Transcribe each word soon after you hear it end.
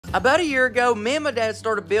About a year ago, me and my dad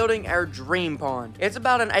started building our dream pond. It's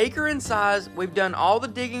about an acre in size. We've done all the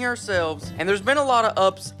digging ourselves, and there's been a lot of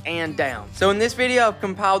ups and downs. So in this video, I've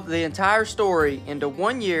compiled the entire story into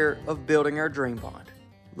 1 year of building our dream pond.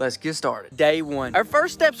 Let's get started. Day one. Our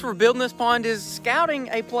first steps for building this pond is scouting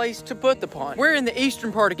a place to put the pond. We're in the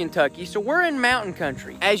eastern part of Kentucky, so we're in mountain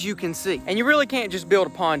country, as you can see. And you really can't just build a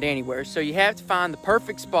pond anywhere, so you have to find the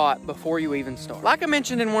perfect spot before you even start. Like I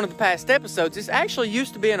mentioned in one of the past episodes, this actually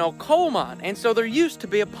used to be an old coal mine, and so there used to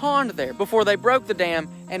be a pond there before they broke the dam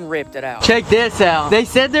and ripped it out. Check this out. They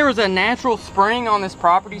said there was a natural spring on this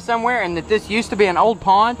property somewhere and that this used to be an old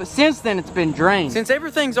pond, but since then it's been drained. Since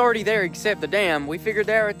everything's already there except the dam, we figured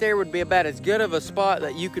that right there would be about as good of a spot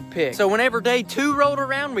that you could pick. So whenever day two rolled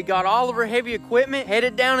around, we got all of our heavy equipment,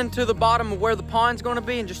 headed down into the bottom of where the pond's gonna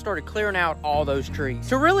be, and just started clearing out all those trees.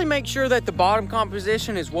 To really make sure that the bottom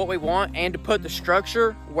composition is what we want and to put the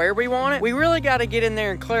structure where we want it, we really gotta get in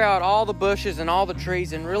there and clear out all the bushes and all the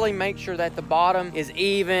trees and really make sure that the bottom is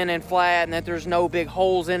even and flat and that there's no big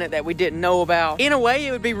holes in it that we didn't know about. In a way,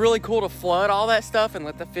 it would be really cool to flood all that stuff and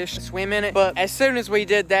let the fish swim in it, but as soon as we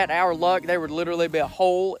did that, our luck, there would literally be a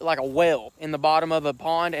hole, like a well in the bottom of the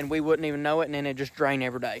pond, and we wouldn't even know it, and then it just drain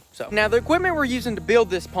every day. So now the equipment we're using to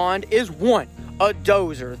build this pond is a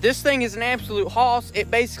dozer. This thing is an absolute hoss. It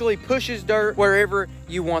basically pushes dirt wherever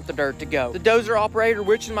you want the dirt to go. The dozer operator,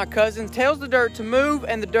 which is my cousin, tells the dirt to move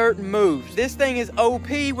and the dirt moves. This thing is OP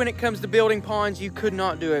when it comes to building ponds. You could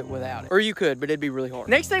not do it without it. Or you could, but it'd be really hard.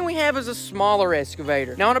 Next thing we have is a smaller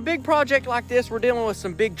excavator. Now on a big project like this, we're dealing with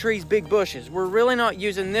some big trees, big bushes. We're really not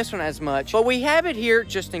using this one as much, but we have it here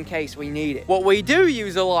just in case we need it. What we do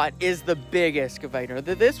use a lot is the big excavator.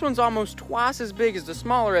 This one's almost twice as big as the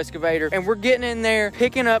smaller excavator, and we're getting in there,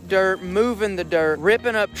 picking up dirt, moving the dirt,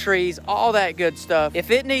 ripping up trees, all that good stuff. If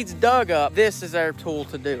it needs dug up, this is our tool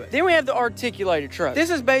to do it. Then we have the articulated truck. This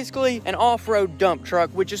is basically an off-road dump truck,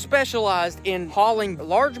 which is specialized in hauling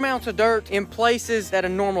large amounts of dirt in places that a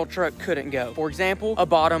normal truck couldn't go. For example, a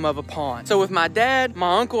bottom of a pond. So with my dad,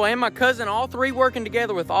 my uncle, and my cousin, all three working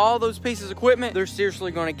together with all those pieces of equipment, they're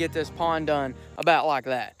seriously going to get this pond done about like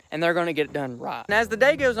that. And they're gonna get it done right. And as the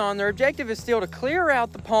day goes on, their objective is still to clear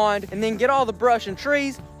out the pond and then get all the brush and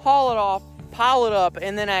trees, haul it off, pile it up,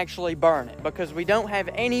 and then actually burn it, because we don't have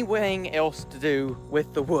anything else to do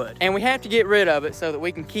with the wood. And we have to get rid of it so that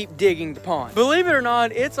we can keep digging the pond. Believe it or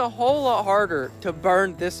not, it's a whole lot harder to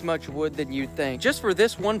burn this much wood than you'd think. Just for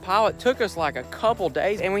this one pile, it took us like a couple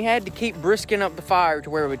days, and we had to keep brisking up the fire to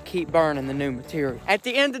where it would keep burning the new material. At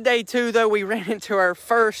the end of day two, though, we ran into our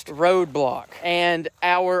first roadblock, and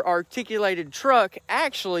our articulated truck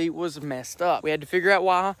actually was messed up. We had to figure out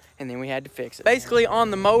why, and then we had to fix it. Basically,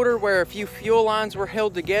 on the motor, where a few fuel lines were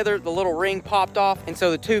held together, the little ring popped off, and so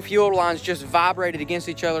the two fuel lines just vibrated against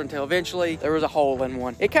each other until eventually there was a hole in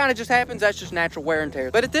one. It kind of just happens. That's just natural wear and tear.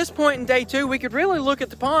 But at this point in day two, we could really look at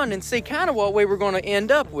the pond and see kind of what we were going to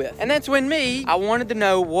end up with. And that's when I wanted to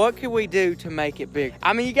know, what could we do to make it bigger?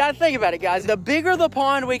 I mean, you got to think about it, guys. The bigger the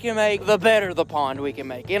pond we can make, the better the pond we can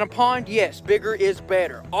make. In a pond, yes, bigger is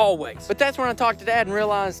better, always. But that's when I talked to Dad and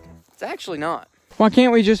realized it's actually not. Why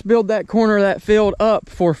can't we just build that corner of that field up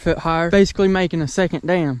 4 foot higher, basically making a second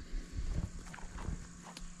dam?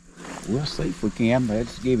 We'll see if we can, but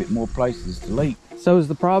let's give it more places to leak. So is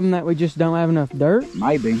the problem that we just don't have enough dirt?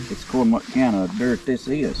 Maybe. It's according what kind of dirt this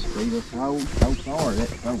is. See this hole? So far,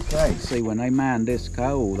 that's okay. See, when they mined this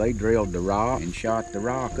coal, they drilled the rock and shot the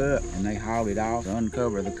rock up, and they hauled it off to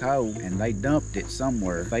uncover the coal, and they dumped it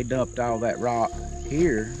somewhere. If they dumped all that rock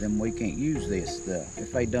here, then we can't use this stuff.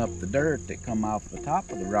 If they dump the dirt that come off the top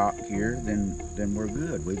of the rock here, then we're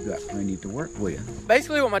good. We've got plenty to work with.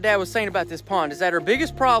 Basically, what my dad was saying about this pond is that our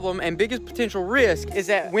biggest problem and biggest potential risk is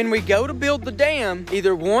that when we go to build the dam,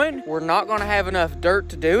 either one, we're not going to have enough dirt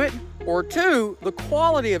to do it, or two, the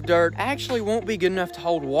quality of dirt actually won't be good enough to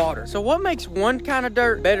hold water. So what makes one kind of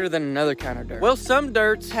dirt better than another kind of dirt? Well, some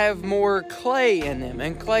dirts have more clay in them,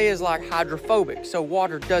 and clay is like hydrophobic, so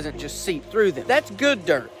water doesn't just seep through them. That's good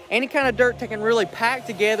dirt. Any kind of dirt that can really pack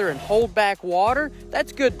together and hold back water,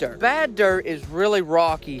 that's good dirt. Bad dirt is really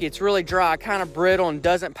rocky, it's really dry, kind of brittle, and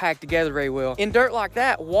doesn't pack together very well. In dirt like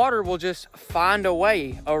that, water will just find a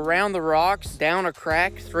way around the rocks, down a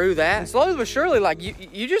crack, through that. And slowly but surely, like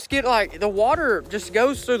you just get like, the water just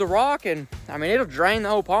goes through the rock, and I mean, it'll drain the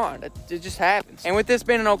whole pond. It just happens. And with this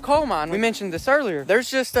being an old coal mine, we mentioned this earlier,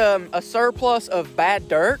 there's just a surplus of bad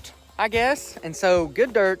dirt. I guess. And so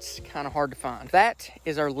good dirt's kind of hard to find. That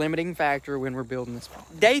is our limiting factor when we're building this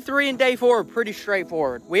pond. Day 3 and day 4 are pretty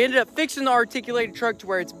straightforward. We ended up fixing the articulated truck to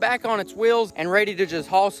where it's back on its wheels and ready to just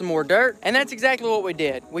haul some more dirt. And that's exactly what we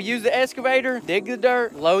did. We used the excavator, dig the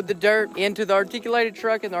dirt, load the dirt into the articulated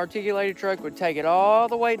truck, and the articulated truck would take it all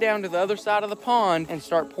the way down to the other side of the pond and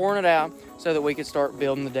start pouring it out so that we could start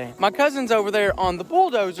building the dam. My cousin's over there on the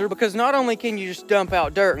bulldozer because not only can you just dump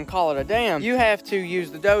out dirt and call it a dam, you have to use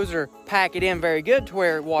the dozer, pack it in very good to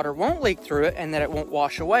where water won't leak through it and that it won't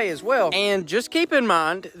wash away as well. And just keep in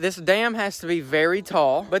mind, this dam has to be very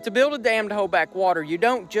tall, but to build a dam to hold back water, you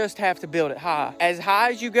don't just have to build it high. As high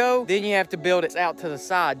as you go, then you have to build it out to the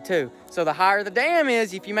side too. So the higher the dam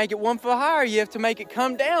is, if you make it 1 foot higher, you have to make it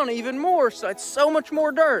come down even more. So it's so much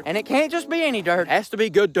more dirt. And it can't just be any dirt. It has to be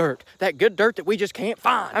good dirt. That good dirt that we just can't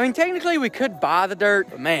find. I mean, technically we could buy the dirt,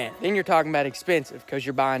 but man, then you're talking about expensive because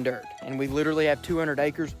you're buying dirt. And we literally have 200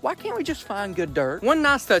 acres. Why can't we just find good dirt? One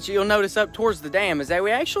nice touch that you'll notice up towards the dam is that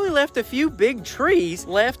we actually left a few big trees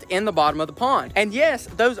left in the bottom of the pond. And yes,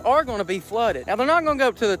 those are going to be flooded. Now they're not going to go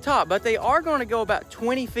up to the top, but they are going to go about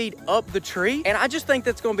 20 feet up the tree. And I just think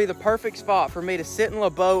that's going to be the perfect spot for me to sit in a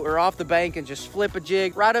boat or off the bank and just flip a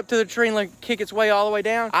jig right up to the tree and like kick its way all the way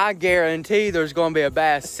down. I guarantee there's going to be a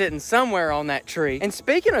bass sitting somewhere on that tree. And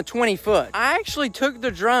speaking of 20 foot, I actually took the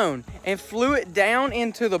drone and flew it down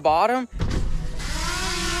into the bottom.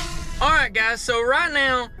 All right, guys, so right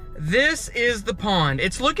now, this is the pond.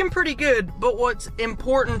 It's looking pretty good, but what's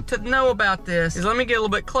important to know about this is let me get a little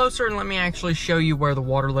bit closer and let me actually show you where the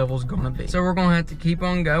water level is gonna be. So we're gonna have to keep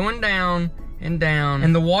on going down and down,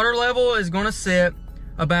 and the water level is gonna sit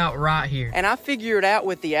about right here. And I figured out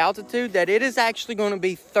with the altitude that it is actually going to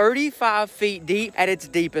be 35 feet deep at its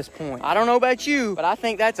deepest point. I don't know about you, but I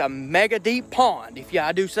think that's a mega deep pond, if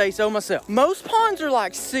I do say so myself. Most ponds are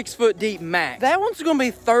like 6 foot deep max. That one's going to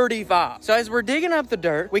be 35. So as we're digging up the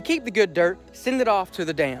dirt, we keep the good dirt, send it off to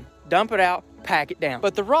the dam, dump it out, pack it down.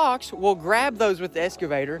 But the rocks, we'll grab those with the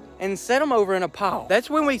excavator and set them over in a pile. That's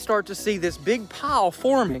when we start to see this big pile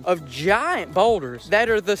forming of giant boulders that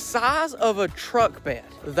are the size of a truck bed.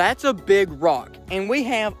 That's a big rock, and we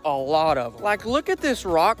have a lot of them. Like, look at this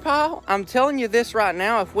rock pile. I'm telling you this right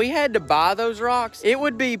now, if we had to buy those rocks, it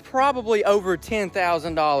would be probably over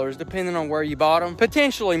 $10,000 depending on where you bought them,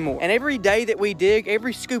 potentially more. And every day that we dig,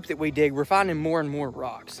 every scoop that we dig, we're finding more and more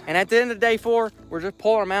rocks. And at the end of day 4, we're just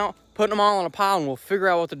pulling them out, putting them all in a pile, and we'll figure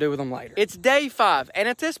out what to do with them later. It's day 5, and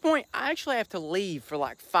at this point, I actually have to leave for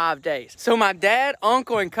like 5 days. So my dad,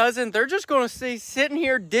 uncle, and cousin, they're just gonna see sitting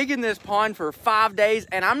here digging this pond for 5 days,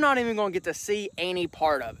 and I'm not even gonna get to see any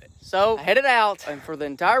part of it. So I headed out, and for the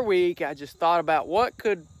entire week, I just thought about what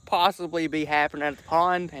could possibly be happening at the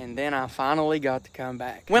pond, and then I finally got to come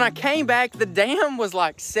back. When I came back, the dam was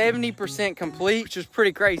like 70% complete, which is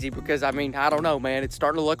pretty crazy because, I mean, I don't know, man, it's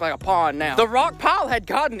starting to look like a pond now. The rock pile had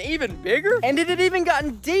gotten even bigger, and it had even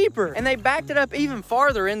gotten deeper, and they backed it up even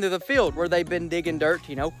farther into the field where they've been digging dirt,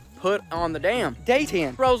 you know, put on the dam. Day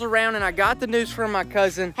 10 rolls around, and I got the news from my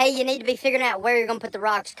cousin. Hey, you need to be figuring out where you're gonna put the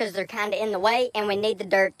rocks because they're kind of in the way, and we need the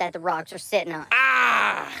dirt that the rocks are sitting on.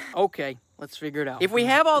 Okay. Let's figure it out. If we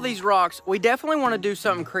have all these rocks, we definitely want to do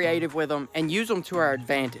something creative with them and use them to our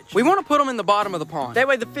advantage. We want to put them in the bottom of the pond. That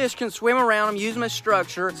way the fish can swim around them, use them as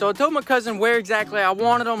structure. So I told my cousin where exactly I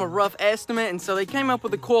wanted them, a rough estimate, and so they came up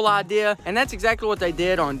with a cool idea, and that's exactly what they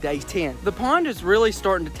did on day 10. The pond is really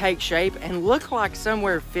starting to take shape and look like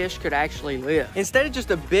somewhere fish could actually live. Instead of just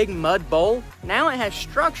a big mud bowl, now it has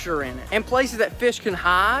structure in it, and places that fish can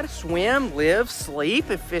hide, swim, live, sleep.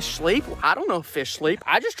 If fish sleep, well, I don't know if fish sleep.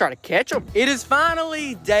 I just try to catch them. It is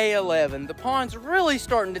finally day 11. The pond's really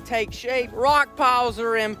starting to take shape. Rock piles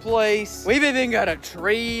are in place. We've even got a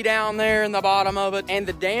tree down there in the bottom of it, and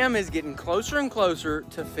the dam is getting closer and closer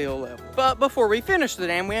to fill level. But before we finish the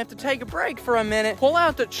dam, we have to take a break for a minute, pull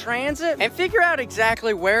out the transit, and figure out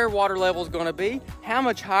exactly where water level is going to be, how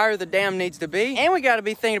much higher the dam needs to be, and we got to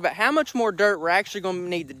be thinking about how much more dirt we're actually going to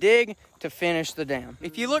need to dig to finish the dam.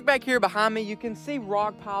 If you look back here behind me, you can see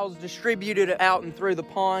rock piles distributed out and through the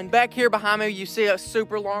pond. Back here behind me, you see a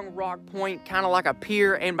super long rock point, kind of like a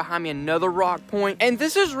pier, and behind me another rock point. And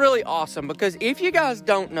this is really awesome because if you guys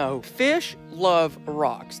don't know, fish love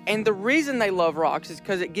rocks. And the reason they love rocks is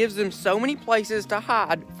because it gives them so many places to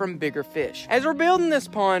hide from bigger fish. As we're building this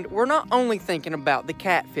pond, we're not only thinking about the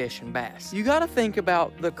catfish and bass. You gotta think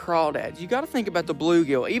about the crawdads. You gotta think about the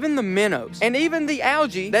bluegill, even the minnows, and even the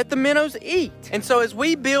algae that the minnows eat. And so as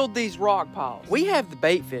we build these rock piles, we have the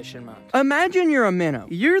bait fish in mind. Imagine you're a minnow.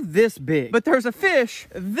 You're this big, but there's a fish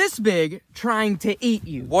this big trying to eat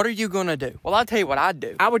you. What are you gonna do? Well, I'll tell you what I'd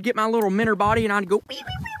do. I would get my little minnow body and I'd go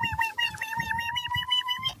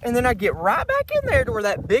and then I get right back in there to where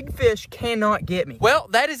that big fish cannot get me. Well,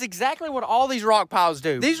 that is exactly what all these rock piles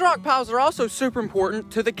do. These rock piles are also super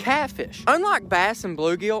important to the catfish. Unlike bass and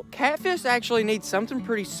bluegill, catfish actually need something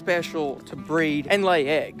pretty special to breed and lay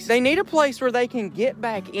eggs. They need a place where they can get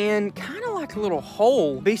back in, kind of like a little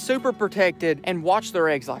hole, be super protected, and watch their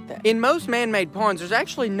eggs like that. In most man-made ponds, there's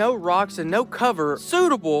actually no rocks and no cover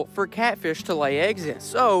suitable for catfish to lay eggs in.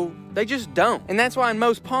 So they just don't. And that's why in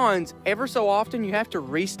most ponds, ever so often, you have to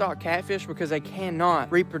restock catfish because they cannot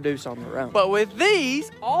reproduce on their own. But with these,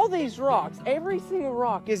 all these rocks, every single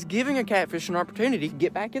rock is giving a catfish an opportunity to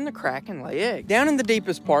get back in the crack and lay eggs. Down in the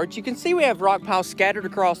deepest parts, you can see we have rock piles scattered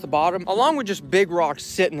across the bottom, along with just big rocks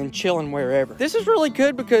sitting and chilling wherever. This is really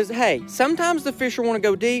good because, hey, sometimes the fish will want to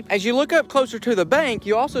go deep. As you look up closer to the bank,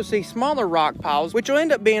 you also see smaller rock piles, which will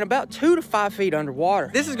end up being about 2 to 5 feet underwater.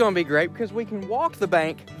 This is going to be great because we can walk the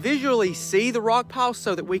bank, visually see the rock piles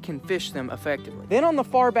so that we can fish them effectively. Then on the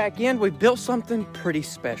far back end, we built something pretty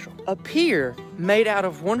special. A pier made out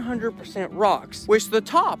of 100% rocks, which the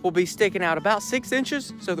top will be sticking out about 6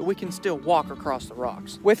 inches so that we can still walk across the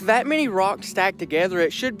rocks. With that many rocks stacked together,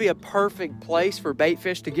 it should be a perfect place for bait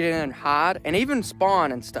fish to get in and hide and even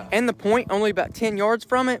spawn and stuff. And the point, only about 10 yards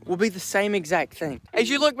from it, will be the same exact thing. As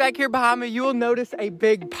you look back here behind me, you will notice a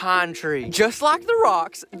big pine tree. Just like the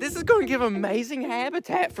rocks, this is going to give amazing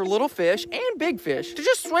habitat for little fish and big fish to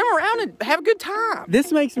just swim around and have a good time.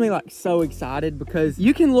 This makes me like so excited because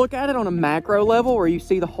you can look at it on a macro level where you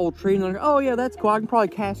see the whole tree and like, oh yeah, that's cool. I can probably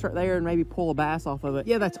cast right there and maybe pull a bass off of it.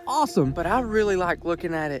 Yeah, that's awesome. But I really like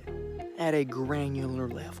looking at it at a granular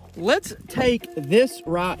level. Let's take this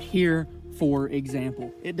right here for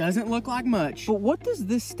example. It doesn't look like much, but what does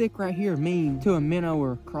this stick right here mean to a minnow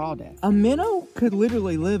or crawdad? A minnow could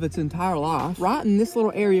literally live its entire life right in this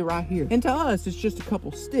little area right here. And to us, it's just a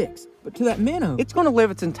couple sticks. But to that minnow, it's going to live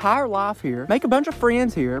its entire life here, make a bunch of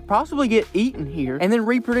friends here, possibly get eaten here, and then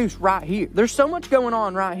reproduce right here. There's so much going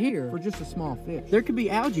on right here for just a small fish. There could be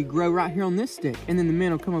algae grow right here on this stick, and then the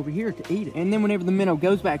minnow come over here to eat it. And then whenever the minnow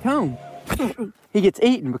goes back home, he gets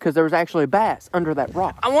eaten because there was actually a bass under that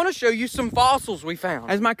rock. I want to show you some fossils we found.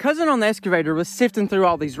 As my cousin on the excavator was sifting through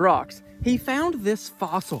all these rocks, he found this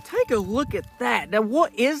fossil. Take a look at that. Now,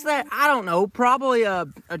 what is that? I don't know. Probably a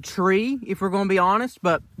tree, if we're going to be honest,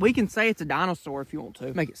 but we can say it's a dinosaur if you want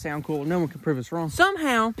to. Make it sound cool. No one can prove us wrong.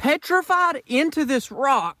 Somehow, petrified into this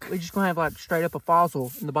rock, we're just going to have like straight up a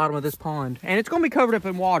fossil in the bottom of this pond. And it's going to be covered up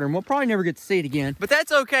in water, and we'll probably never get to see it again. But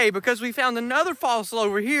that's okay, because we found another fossil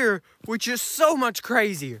over here, which is so much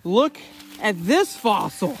crazier. Look at this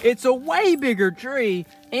fossil. It's a way bigger tree,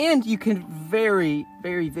 and you can very,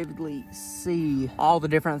 very vividly see all the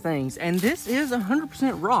different things. And this is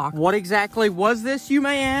 100% rock. What exactly was this, you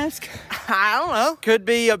may ask? I don't know. Could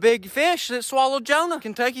be a big fish that swallowed Jonah.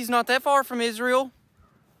 Kentucky's not that far from Israel.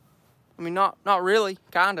 I mean, not really,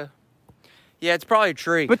 kinda. Yeah, it's probably a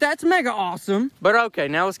tree. But that's mega awesome. But okay,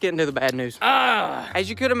 now let's get into the bad news. As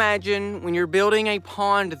you could imagine, when you're building a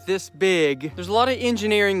pond this big, there's a lot of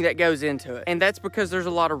engineering that goes into it. And that's because there's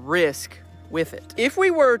a lot of risk with it. If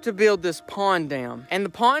we were to build this pond dam and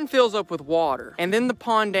the pond fills up with water and then the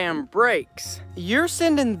pond dam breaks, you're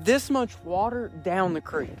sending this much water down the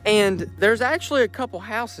creek. And there's actually a couple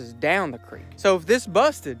houses down the creek. So if this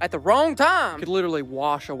busted at the wrong time, it could literally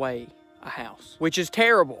wash away a house, which is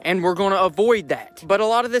terrible, and we're going to avoid that. But a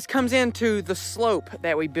lot of this comes into the slope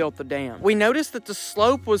that we built the dam. We noticed that the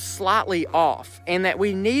slope was slightly off and that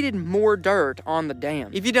we needed more dirt on the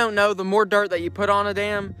dam. If you don't know, the more dirt that you put on a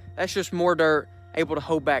dam, that's just more dirt able to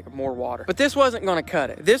hold back more water. But this wasn't going to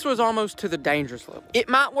cut it. This was almost to the dangerous level. It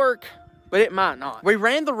might work, but it might not. We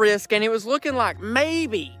ran the risk, and it was looking like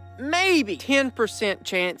maybe 10%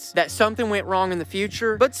 chance that something went wrong in the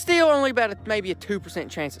future, but still only about maybe a 2%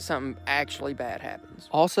 chance that something actually bad happens.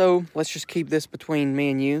 Also, let's just keep this between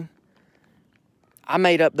me and you. I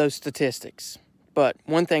made up those statistics, but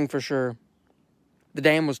one thing for sure, the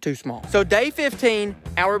dam was too small. So day 15,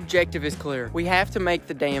 our objective is clear. We have to make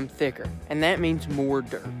the dam thicker, and that means more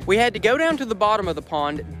dirt. We had to go down to the bottom of the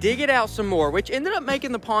pond, dig it out some more, which ended up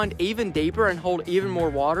making the pond even deeper and hold even more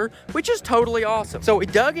water, which is totally awesome. So we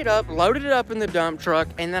dug it up, loaded it up in the dump truck,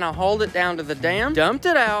 and then I hauled it down to the dam, dumped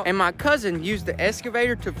it out, and my cousin used the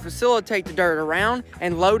excavator to facilitate the dirt around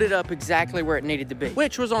and load it up exactly where it needed to be,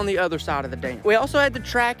 which was on the other side of the dam. We also had to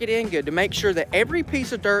track it in good to make sure that every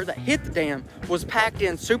piece of dirt that hit the dam was packed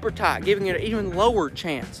in super tight, giving it an even lower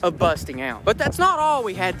chance of busting out. But that's not all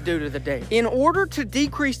we had to do to the dam. In order to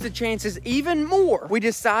decrease the chances even more, we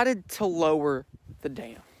decided to lower the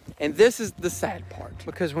dam. And this is the sad part,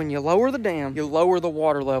 because when you lower the dam, you lower the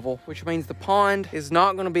water level, which means the pond is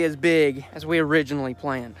not going to be as big as we originally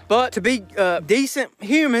planned. But to be decent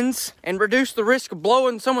humans and reduce the risk of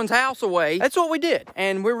blowing someone's house away, that's what we did.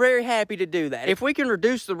 And we're very happy to do that. If we can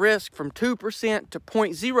reduce the risk from 2% to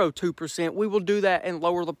 0.02%, we will do that and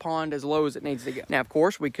lower the pond as low as it needs to go. Now, of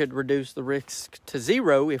course, we could reduce the risk to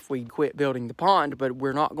 0 if we quit building the pond, but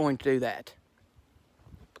we're not going to do that,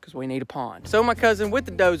 because we need a pond. So my cousin with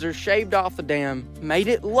the dozer shaved off the dam, made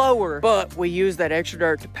it lower, but we used that extra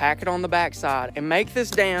dirt to pack it on the backside and make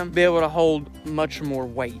this dam be able to hold much more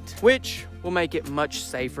weight, which will make it much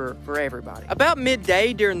safer for everybody. About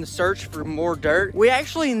midday during the search for more dirt, we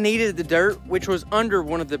actually needed the dirt, which was under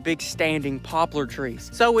one of the big standing poplar trees.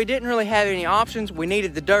 So we didn't really have any options. We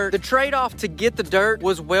needed the dirt. The trade-off to get the dirt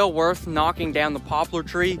was well worth knocking down the poplar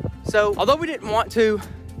tree. So although we didn't want to,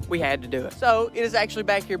 we had to do it. So it is actually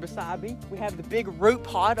back here beside me. We have the big root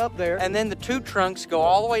pot up there, and then the 2 trunks go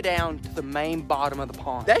all the way down to the main bottom of the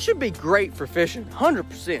pond. That should be great for fishing,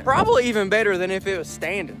 100%. Probably even better than if it was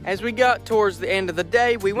standing. As we got towards the end of the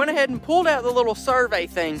day, we went ahead and pulled out the little survey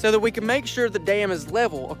thing so that we can make sure the dam is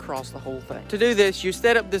level across the whole thing. To do this, you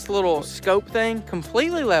set up this little scope thing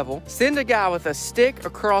completely level, send a guy with a stick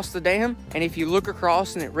across the dam, and if you look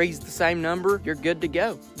across and it reads the same number, you're good to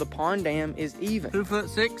go. The pond dam is even.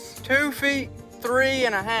 2'6". 2 feet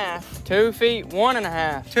 3.5, 2 feet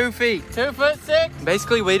 1.5, 2 feet 2'6".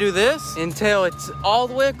 Basically, we do this until it's all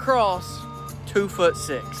the way across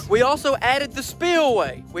 2'6". We also added the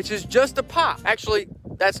spillway, which is just a pipe. Actually,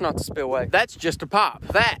 that's not the spillway. That's just a pipe.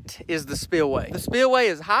 That is the spillway. The spillway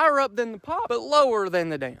is higher up than the pipe, but lower than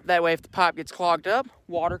the dam. That way, if the pipe gets clogged up,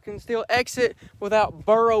 water can still exit without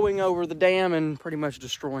burrowing over the dam and pretty much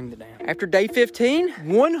destroying the dam. After day 15,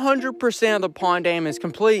 100% of the pond dam is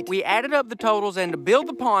complete. We added up the totals, and to build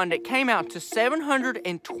the pond, it came out to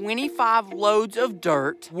 725 loads of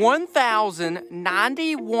dirt,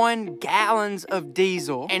 1,091 gallons of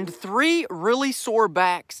diesel, and 3 really sore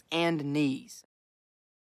backs and knees.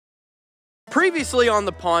 Previously on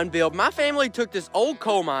the pond build, my family took this old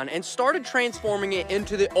coal mine and started transforming it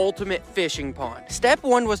into the ultimate fishing pond. Step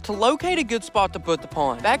 1 was to locate a good spot to put the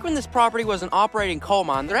pond. Back when this property was an operating coal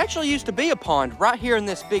mine, there actually used to be a pond right here in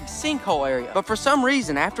this big sinkhole area. But for some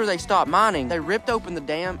reason, after they stopped mining, they ripped open the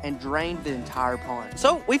dam and drained the entire pond.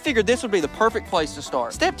 So we figured this would be the perfect place to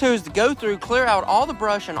start. Step 2 is to go through, clear out all the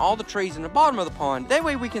brush and all the trees in the bottom of the pond. That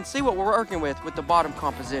way we can see what we're working with the bottom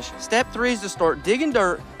composition. Step 3 is to start digging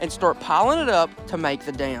dirt and start piling it up to make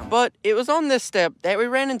the dam. But it was on this step that we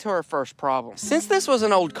ran into our first problem. Since this was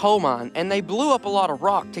an old coal mine and they blew up a lot of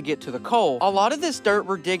rock to get to the coal, a lot of this dirt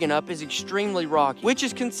we're digging up is extremely rocky, which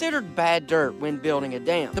is considered bad dirt when building a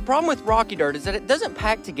dam. The problem with rocky dirt is that it doesn't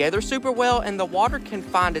pack together super well and the water can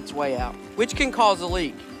find its way out, which can cause a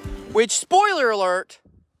leak. Which, spoiler alert,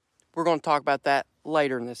 we're going to talk about that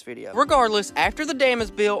later in this video. Regardless, after the dam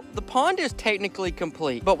is built, the pond is technically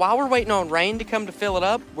complete. But while we're waiting on rain to come to fill it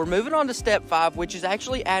up, we're moving on to step 5, which is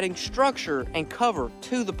actually adding structure and cover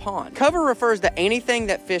to the pond. Cover refers to anything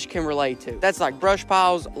that fish can relate to. That's like brush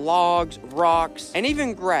piles, logs, rocks, and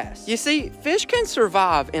even grass. You see, fish can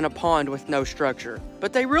survive in a pond with no structure,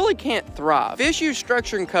 but they really can't thrive. Fish use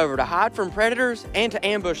structure and cover to hide from predators and to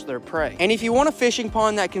ambush their prey. And if you want a fishing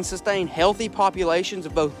pond that can sustain healthy populations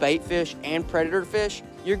of both bait fish and predator fish,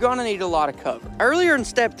 you're gonna need a lot of cover. Earlier in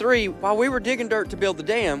step 3, while we were digging dirt to build the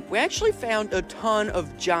dam, we actually found a ton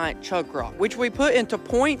of giant chunk rock, which we put into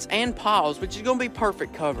points and piles, which is gonna be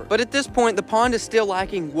perfect cover. But at this point, the pond is still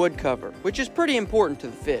lacking wood cover, which is pretty important to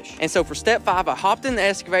the fish. And so for step 5, I hopped in the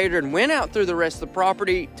excavator and went out through the rest of the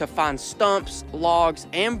property to find stumps, logs,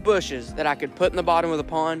 and bushes that I could put in the bottom of the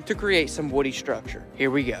pond to create some woody structure.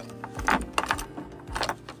 Here we go.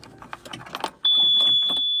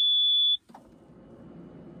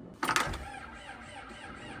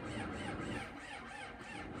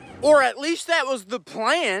 Or at least that was the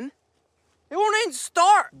plan. It won't even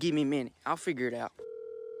start. Give me a minute. I'll figure it out.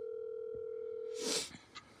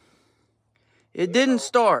 It didn't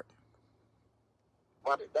start.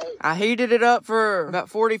 What it do? I heated it up for about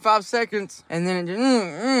 45 seconds, and then it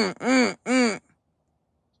just,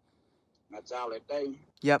 That's all it do.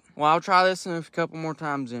 Yep. Well, I'll try this a couple more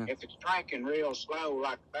times then. If it's cranking real slow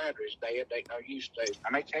like the battery's dead, they no use to.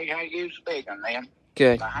 Let me tell you how to use the big one then.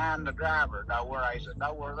 Okay. Behind the driver door, there's a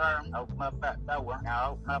door there. Open up that door.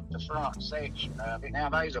 Now open up the front section of it. Now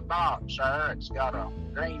there's a box, sir. It's got a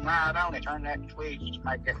green light on it. Turn that switch to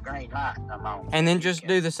make that green light come on. And then just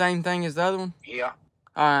do the same thing as the other one? Yeah.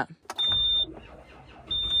 Alright.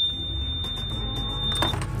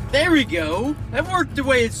 There we go. That worked the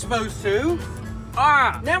way it's supposed to. All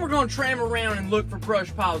right, now we're gonna tram around and look for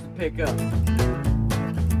brush piles to pick up.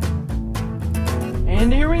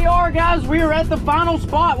 And here we are, guys. We are at the final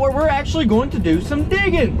spot where we're actually going to do some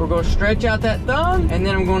digging. We're gonna stretch out that thumb, and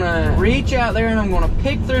then I'm gonna reach out there and I'm gonna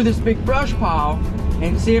pick through this big brush pile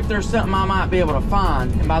and see if there's something I might be able to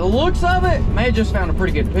find. And by the looks of it, may have just found a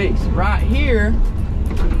pretty good piece. Right here,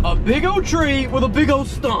 a big old tree with a big old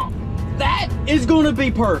stump. That is gonna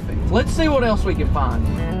be perfect. Let's see what else we can find.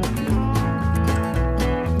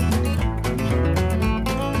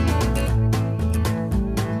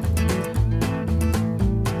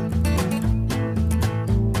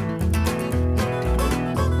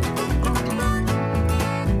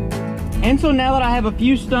 And so now that I have a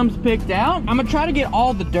few stumps picked out, I'm gonna try to get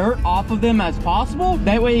all the dirt off of them as possible.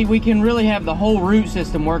 That way we can really have the whole root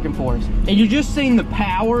system working for us. And you just seen the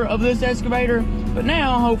power of this excavator, but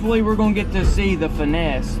now hopefully we're gonna get to see the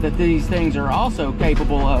finesse that these things are also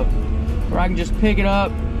capable of. Where I can just pick it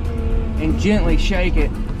up and gently shake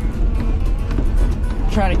it.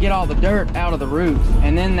 Try to get all the dirt out of the roots.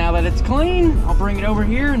 And then now that it's clean, I'll bring it over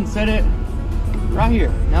here and set it right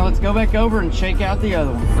here. Now let's go back over and shake out the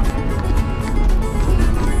other one.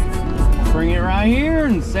 Bring it right here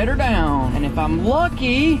and set her down. And if I'm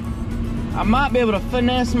lucky, I might be able to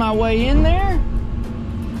finesse my way in there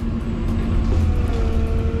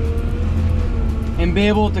and be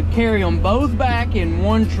able to carry them both back in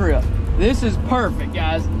one trip. This is perfect,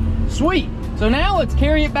 guys. Sweet. So now let's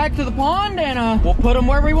carry it back to the pond and we'll put them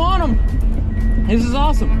where we want them. This is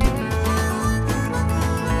awesome.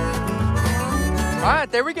 All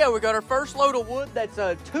right, there we go. We got our first load of wood. That's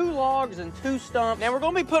 2 logs and 2 stumps. Now we're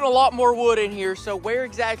gonna be putting a lot more wood in here, so where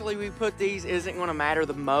exactly we put these isn't gonna matter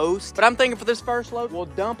the most. But I'm thinking for this first load, we'll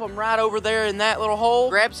dump them right over there in that little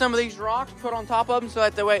hole. Grab some of these rocks, put on top of them so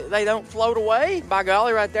that the way they don't float away. By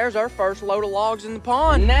golly, right there's our first load of logs in the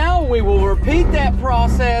pond. Now we will repeat that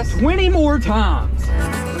process 20 more times.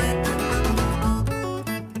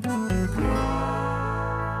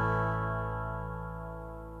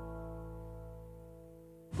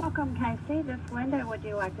 Welcome, KC. This Linda. Would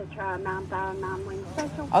you like to try a 9,009 wing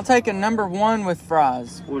special? I'll take a number 1 with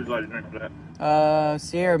fries. What would you like to drink for that?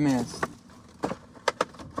 Sierra Mist.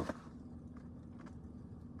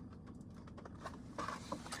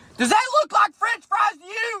 Does that look like French fries to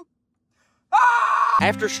you? Ah!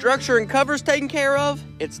 After structure and cover's taken care of,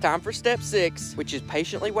 it's time for step 6, which is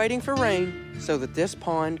patiently waiting for rain so that this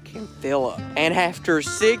pond can fill up. And after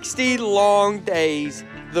 60 long days,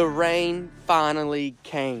 the rain finally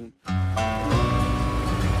came.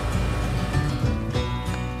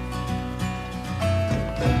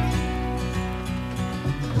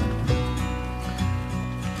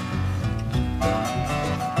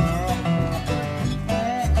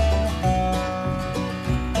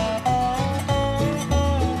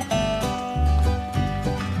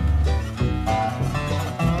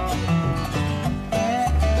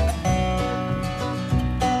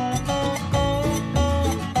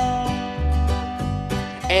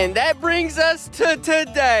 And that brings us to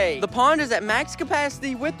today. The pond is at max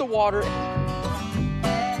capacity with the water.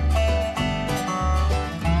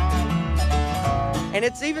 And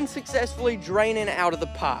it's even successfully draining out of the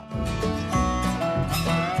pipe.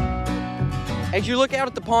 As you look out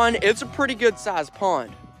at the pond, it's a pretty good sized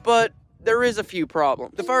pond, but there is a few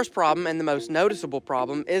problems. The first problem, and the most noticeable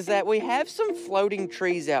problem, is that we have some floating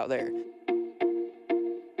trees out there.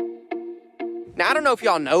 Now, I don't know if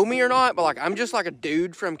y'all know me or not, but I'm just like a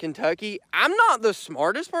dude from Kentucky. I'm not the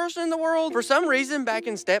smartest person in the world. For some reason, back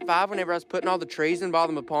in step 5, whenever I was putting all the trees in the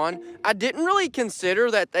bottom of the pond, I didn't really consider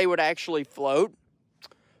that they would actually float.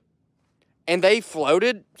 And they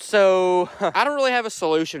floated, so I don't really have a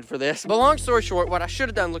solution for this. But long story short, what I should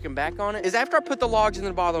have done looking back on it is after I put the logs in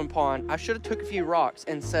the bottom of the pond, I should have took a few rocks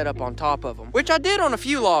and set up on top of them, which I did on a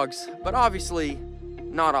few logs, but obviously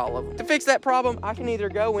not all of them. To fix that problem, I can either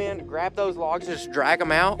go in, grab those logs and just drag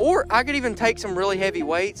them out, or I could even take some really heavy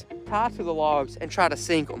weights, tie to the logs, and try to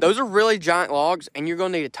sink them. Those are really giant logs, and you're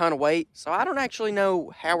gonna need a ton of weight, so I don't actually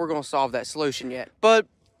know how we're gonna solve that solution yet. But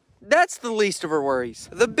that's the least of our worries.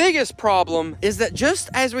 The biggest problem is that just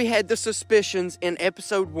as we had the suspicions in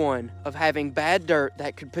episode 1 of having bad dirt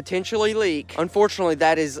that could potentially leak, unfortunately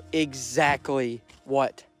that is exactly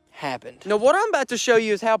what happened. Now what I'm about to show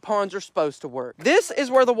you is how ponds are supposed to work. This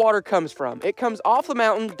is where the water comes from. It comes off the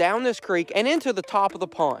mountain, down this creek, and into the top of the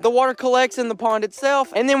pond. The water collects in the pond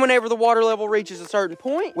itself, and then whenever the water level reaches a certain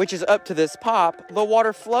point, which is up to this pipe, the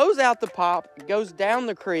water flows out the pipe, goes down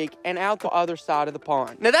the creek, and out the other side of the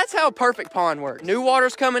pond. Now that's how a perfect pond works. New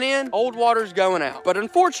water's coming in, old water's going out. But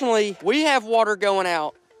unfortunately, we have water going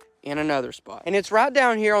out in another spot. And it's right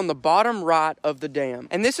down here on the bottom right of the dam.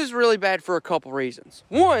 And this is really bad for a couple reasons.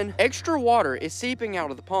 One, extra water is seeping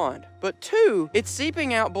out of the pond. But two, it's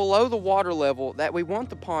seeping out below the water level that we want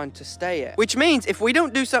the pond to stay at. Which means if we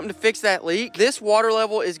don't do something to fix that leak, this water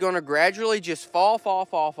level is gonna gradually just fall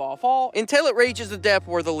until it reaches the depth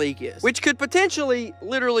where the leak is. Which could potentially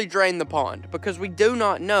literally drain the pond because we do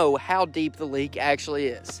not know how deep the leak actually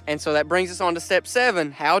is. And so that brings us on to step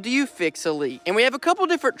 7. How do you fix a leak? And we have a couple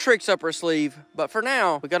different tricks up our sleeve, but for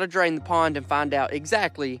now, we gotta drain the pond and find out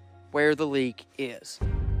exactly where the leak is.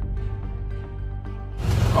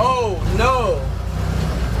 Oh no!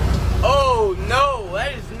 Oh no,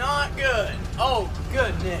 that is not good. Oh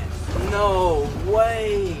goodness, no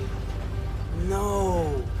way.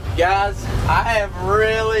 No. Guys, I have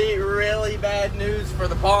really bad news for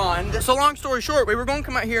the pond. So long story short, we were gonna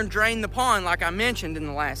come out here and drain the pond like I mentioned in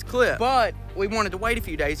the last clip, but we wanted to wait a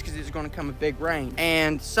few days because it's gonna come a big rain.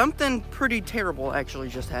 And something pretty terrible actually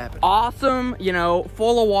just happened. Awesome, you know,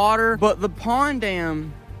 full of water, but the pond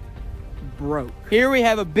dam broke. Here we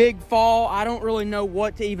have a big fall. I don't really know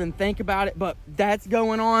what to even think about it, but that's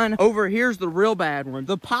going on. Over here's the real bad one.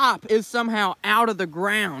 The pipe is somehow out of the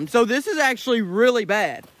ground. So this is actually really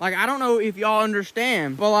bad. Like, I don't know if y'all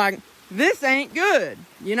understand, but like, this ain't good,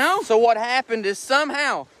 you know? So what happened is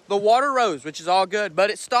somehow the water rose, which is all good, but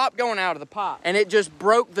it stopped going out of the pipe and it just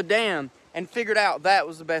broke the dam and figured out that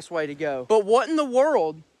was the best way to go. But what in the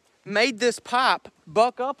world made this pipe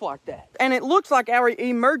buck up like that? And it looks like our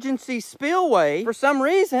emergency spillway, for some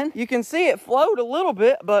reason, you can see it flowed a little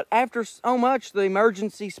bit, but after so much, the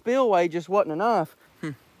emergency spillway just wasn't enough.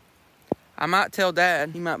 I might tell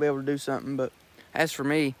Dad, he might be able to do something, but as for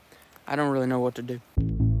me, I don't really know what to do.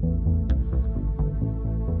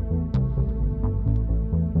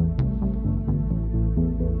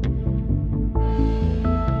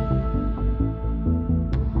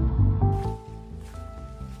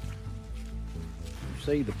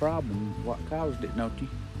 See the problem, what caused it, don't you?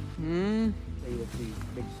 See if the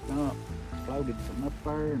big stump floated from up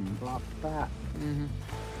there and blocked the pipe.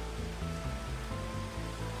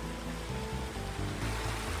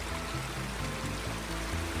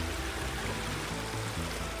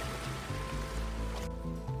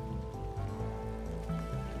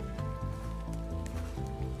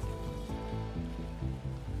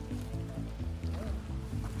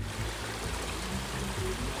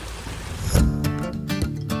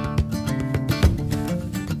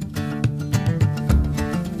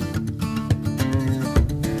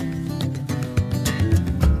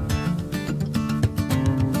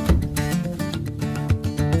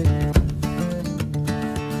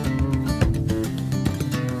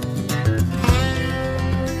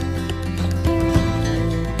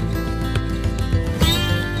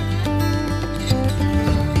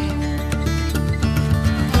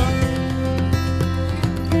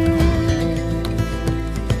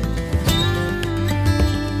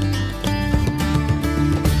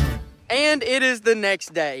 And it is the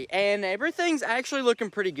next day, and everything's actually looking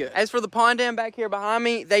pretty good. As for the pond dam back here behind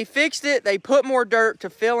me, they fixed it. They put more dirt to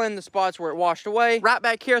fill in the spots where it washed away. Right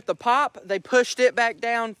back here at the pipe, they pushed it back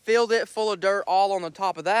down, filled it full of dirt all on the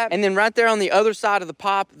top of that. And then right there on the other side of the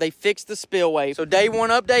pipe, they fixed the spillway. So day 1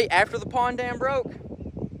 update after the pond dam broke,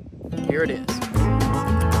 here it is.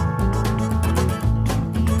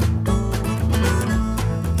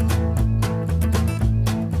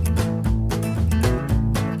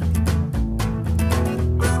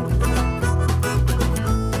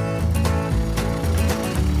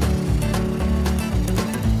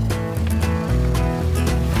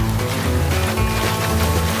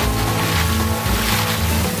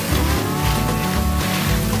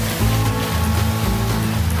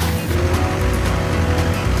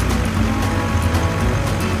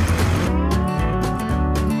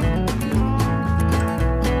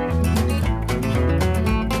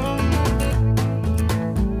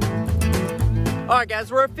 Alright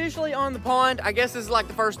guys, we're officially on the pond. I guess this is like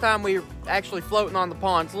the first time we're actually floating on the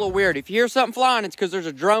pond. It's a little weird. If you hear something flying, it's because there's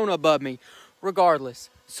a drone above me.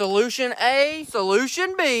 Regardless. Solution A,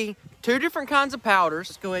 solution B, 2 different kinds of powders.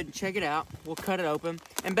 Let's go ahead and check it out. We'll cut it open.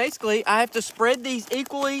 And basically, I have to spread these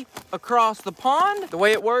equally across the pond. The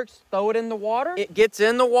way it works, throw it in the water. It gets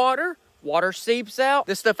in the water. Water seeps out.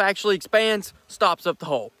 This stuff actually expands, stops up the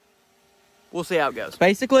hole. We'll see how it goes.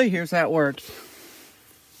 Basically, here's how it works.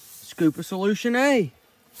 Scoop of solution A.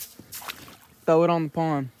 Throw it on the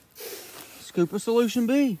pond. Scoop of solution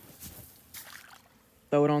B.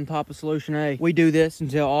 Throw it on top of solution A. We do this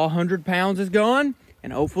until all 100 pounds is gone,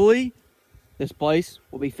 and hopefully this place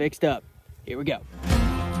will be fixed up. Here we go.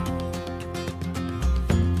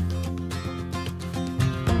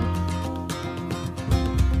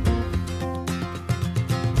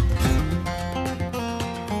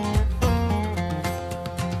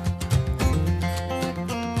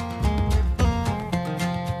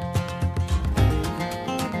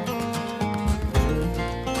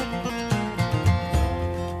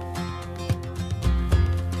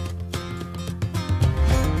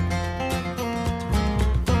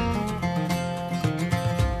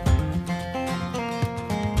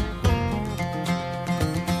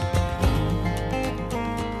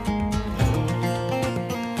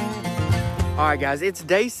 All right, guys, it's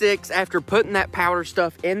day 6 after putting that powder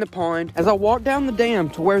stuff in the pond. As I walk down the dam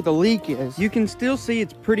to where the leak is, you can still see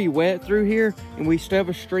it's pretty wet through here, and we still have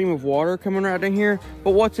a stream of water coming right in here.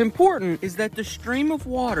 But what's important is that the stream of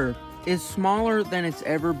water is smaller than it's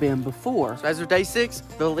ever been before. So as of day 6,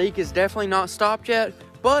 the leak is definitely not stopped yet,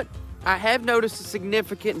 but I have noticed a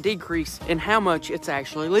significant decrease in how much it's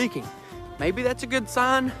actually leaking. Maybe that's a good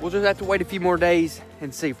sign. We'll just have to wait a few more days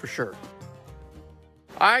and see for sure.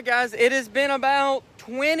 All right, guys, it has been about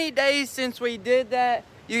 20 days since we did that.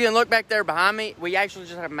 You can look back there behind me. We actually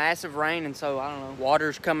just had a massive rain, and so, I don't know,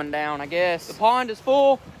 water's coming down, I guess. The pond is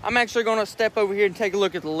full. I'm actually gonna step over here and take a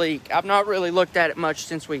look at the leak. I've not really looked at it much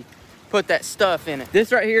since we put that stuff in it.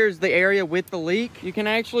 This right here is the area with the leak. You can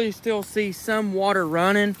actually still see some water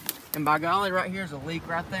running, and by golly, right here's a leak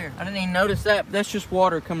right there. I didn't even notice that. That's just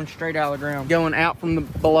water coming straight out of the ground, going out from the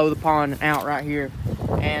below the pond and out right here.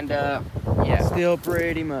 And yeah, still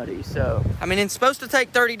pretty muddy. So, I mean, it's supposed to take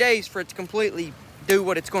 30 days for it to completely do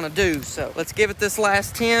what it's gonna do. So let's give it this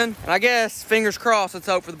last 10. And I guess, fingers crossed, let's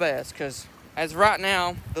hope for the best, because as of right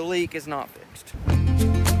now, the leak is not fixed.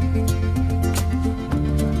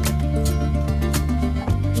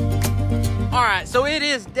 All right, so it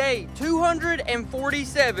is day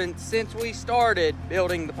 247 since we started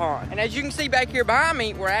building the pond. And as you can see back here behind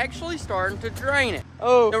me, we're actually starting to drain it.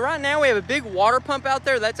 Oh, so right now we have a big water pump out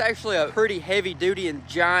there. That's actually a pretty heavy duty and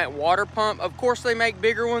giant water pump. Of course, they make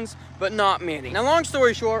bigger ones, but not many. Now, long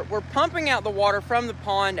story short, we're pumping out the water from the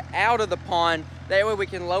pond out of the pond. That way we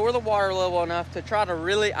can lower the water level enough to try to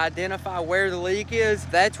really identify where the leak is.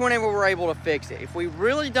 That's whenever we're able to fix it. If we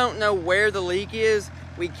really don't know where the leak is,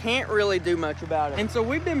 we can't really do much about it. And so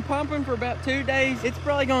we've been pumping for about 2 days. It's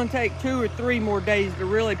probably gonna take 2 or 3 more days to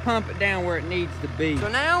really pump it down where it needs to be. So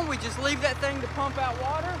now we just leave that thing to pump out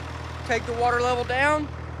water, take the water level down,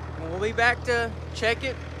 and we'll be back to check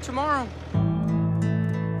it tomorrow.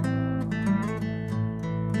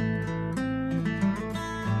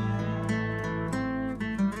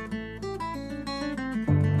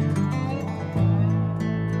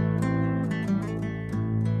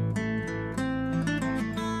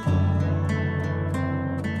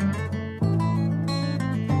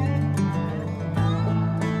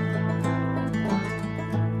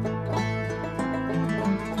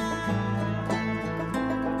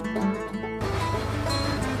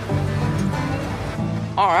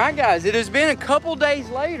 All right, guys, it has been a couple days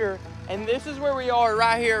later, and this is where we are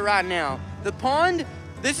right here, right now. The pond,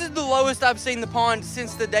 this is the lowest I've seen the pond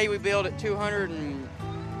since the day we built it 200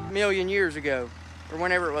 million years ago, or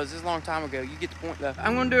whenever it was. This is a long time ago. You get the point, though.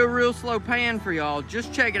 I'm gonna do a real slow pan for y'all.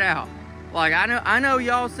 Just check it out. Like, I know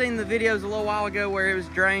y'all seen the videos a little while ago where it was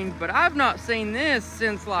drained, but I've not seen this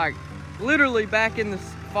since, like, literally back in the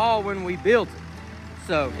fall when we built it.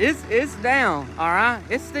 So it's down, all right?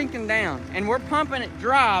 It's stinking down. And we're pumping it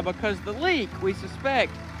dry because the leak, we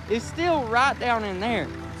suspect, is still right down in there.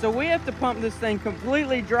 So we have to pump this thing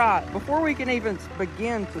completely dry before we can even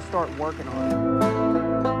begin to start working on it.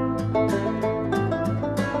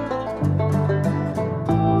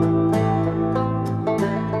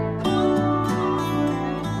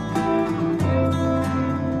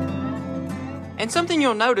 And something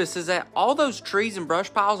you'll notice is that all those trees and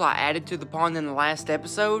brush piles I added to the pond in the last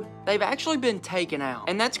episode, they've actually been taken out.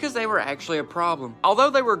 And that's because they were actually a problem. Although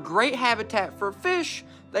they were great habitat for fish,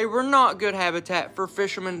 they were not good habitat for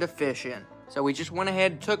fishermen to fish in. So we just went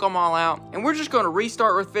ahead and took them all out. And we're just going to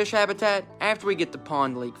restart with fish habitat after we get the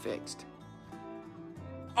pond leak fixed.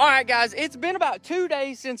 All right, guys, it's been about 2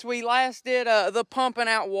 days since we last did the pumping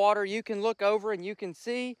out water. You can look over and you can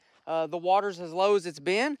see the water's as low as it's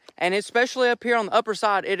been, and especially up here on the upper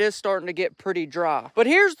side, it is starting to get pretty dry. But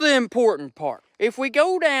here's the important part. If we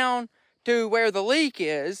go down to where the leak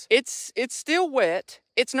is, it's still wet.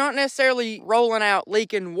 It's not necessarily rolling out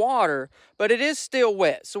leaking water, but it is still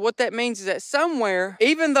wet. So what that means is that somewhere,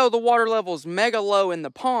 even though the water level is mega low in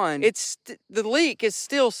the pond, the leak is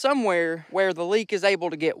still somewhere where the leak is able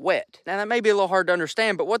to get wet. Now that may be a little hard to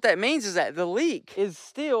understand, but what that means is that the leak is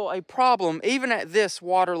still a problem even at this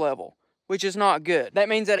water level, which is not good. That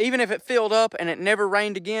means that even if it filled up and it never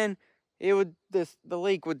rained again, the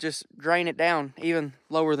leak would just drain it down even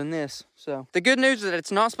lower than this. So the good news is that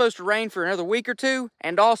it's not supposed to rain for another week or 2.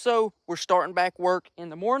 And also we're starting back work in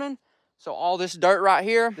the morning. So all this dirt right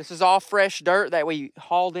here, this is all fresh dirt that we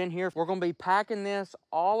hauled in here. We're gonna be packing this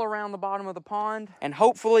all around the bottom of the pond, and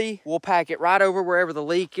hopefully we'll pack it right over wherever the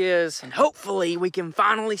leak is. And hopefully we can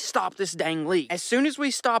finally stop this dang leak. As soon as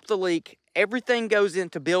we stop the leak, Everything goes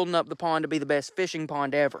into building up the pond to be the best fishing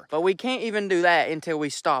pond ever. But we can't even do that until we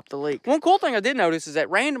stop the leak. One cool thing I did notice is that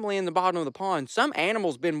randomly in the bottom of the pond, some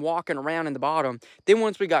animal's been walking around in the bottom. Then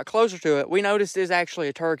once we got closer to it, we noticed it's actually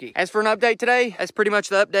a turkey. As for an update today, that's pretty much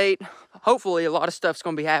the update. Hopefully a lot of stuff's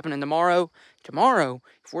gonna be happening tomorrow. Tomorrow,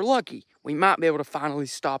 if we're lucky, we might be able to finally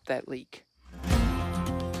stop that leak.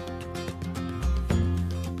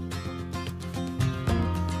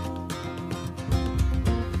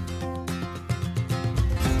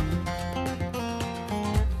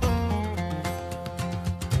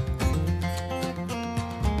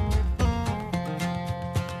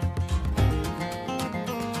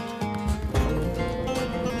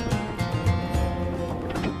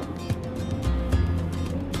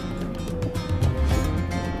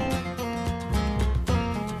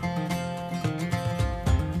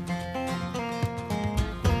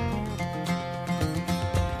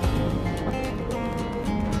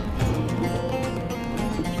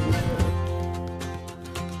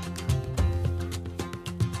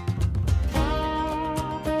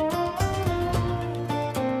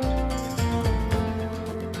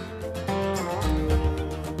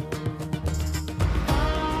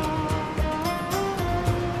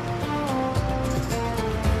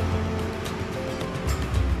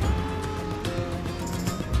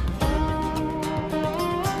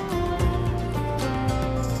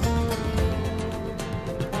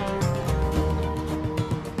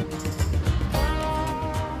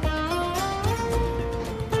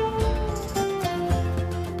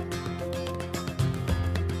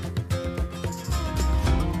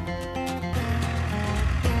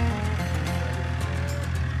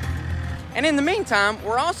 And in the meantime,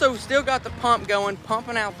 we're also still got the pump going,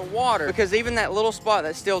 pumping out the water, because even that little spot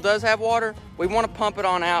that still does have water, we want to pump it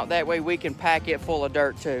on out. That way we can pack it full of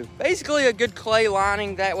dirt too. Basically a good clay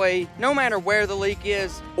lining. That way, no matter where the leak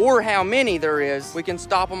is or how many there is, we can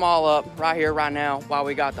stop them all up right here, right now, while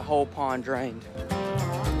we got the whole pond drained.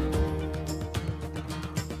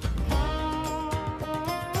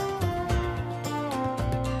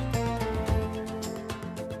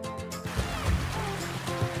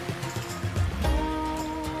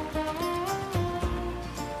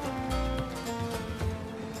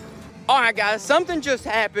 All right, guys, something just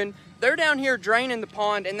happened. They're down here draining the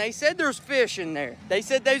pond, and they said there's fish in there. They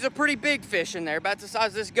said there's a pretty big fish in there, about the size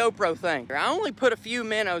of this GoPro thing. I only put a few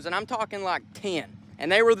minnows, and I'm talking like 10,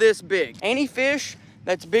 and they were this big. Any fish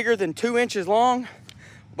that's bigger than 2 inches long,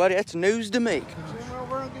 buddy, that's news to me.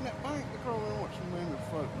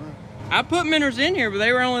 I put minnows in here, but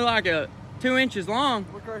they were only like 2 inches long.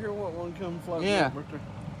 Look right here, what one come floating Yeah. right there.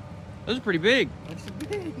 Those are pretty big. That's a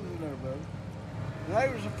big one there, brother.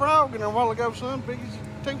 There was a frog in there a while ago, son, big as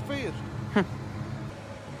 2 fish.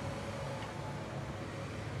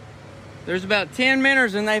 There's about 10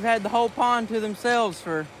 minnows, and they've had the whole pond to themselves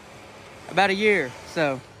for about a year,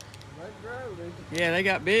 so. They grow, they Yeah, they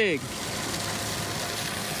got big.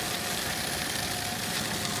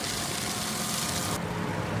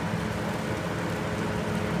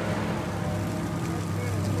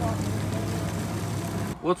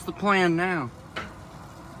 What's the plan now?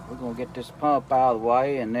 We're gonna get this pump out of the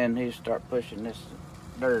way, and then he'll start pushing this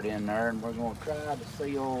dirt in there, and we're gonna try to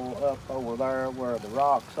seal up over there where the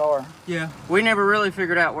rocks are. Yeah. We never really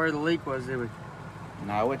figured out where the leak was, did we?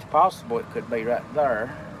 No, it's possible it could be right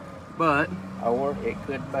there, But or it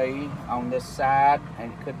could be on this side,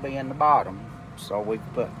 and it could be in the bottom. So we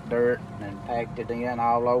put dirt and packed it in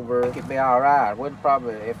all over. It could be all right. We'll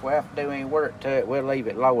probably, if we have to do any work to it, we'll leave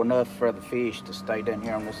it low enough for the fish to stay down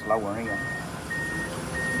here on this lower end.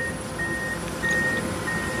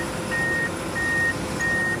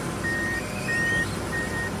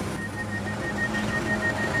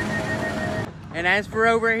 And as for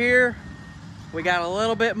over here, we got a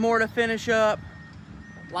little bit more to finish up,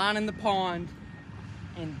 lining the pond.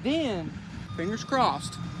 And then, fingers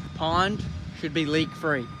crossed, pond should be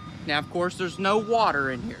leak-free. Now, of course, there's no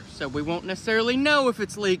water in here, so we won't necessarily know if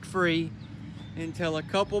it's leak-free until a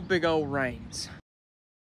couple big old rains.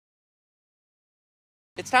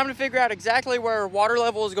 It's time to figure out exactly where our water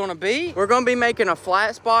level is gonna be. We're gonna be making a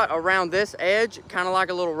flat spot around this edge, kind of like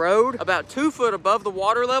a little road, about 2 foot above the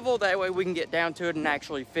water level. That way we can get down to it and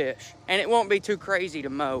actually fish. And it won't be too crazy to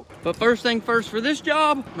mow. But first thing first for this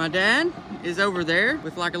job, my dad is over there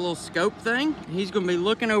with like a little scope thing. He's gonna be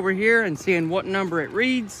looking over here and seeing what number it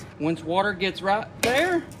reads. Once water gets right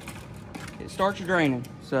there, it starts draining.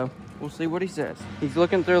 So we'll see what he says. He's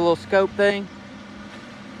looking through a little scope thing.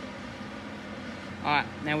 All right,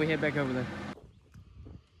 now we head back over there.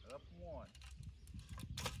 Up one.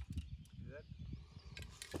 Good.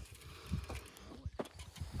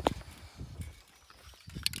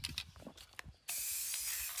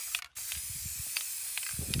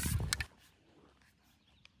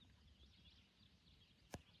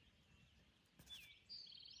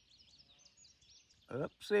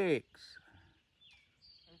 Up 6.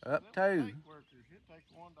 Up 2. Paint workers. It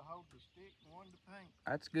takes one to hold the stick and one to paint.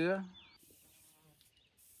 That's good.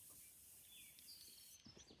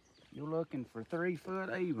 You're looking for 3 foot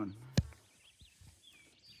even.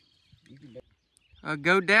 You can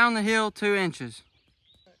Go down the hill 2 inches.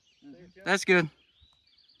 That's good.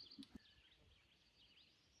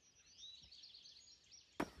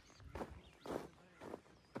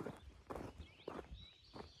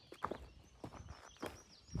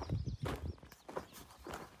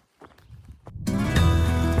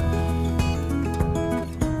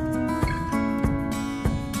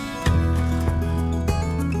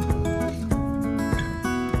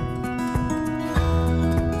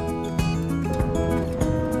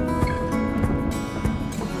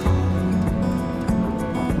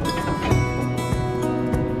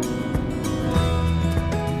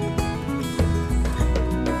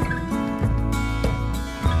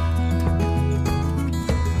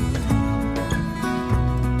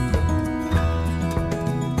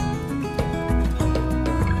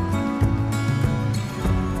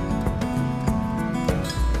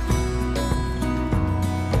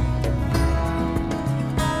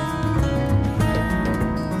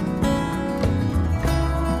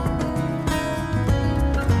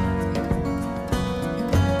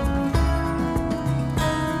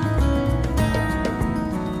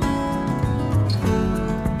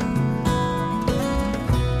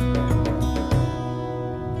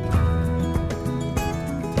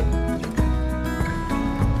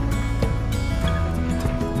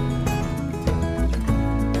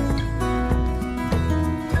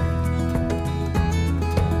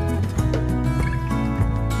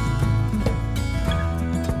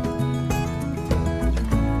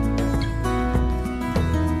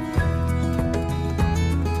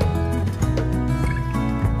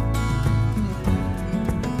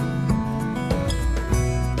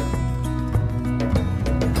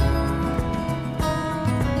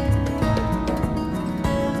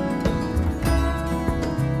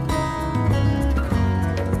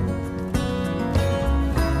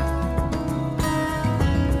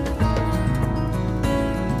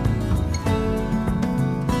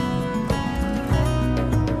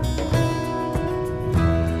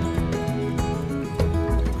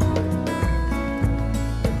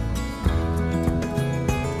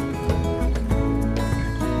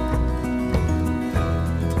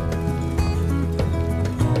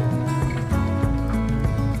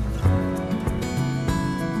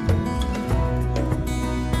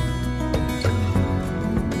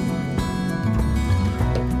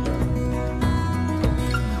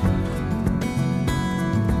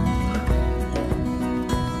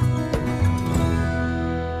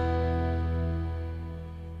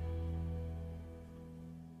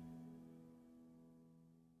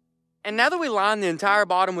 And now that we line the entire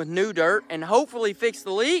bottom with new dirt and hopefully fix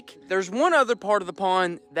the leak, there's one other part of the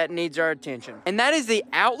pond that needs our attention. And that is the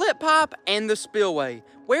outlet pipe and the spillway,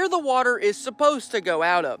 where the water is supposed to go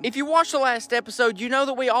out of. If you watched the last episode, you know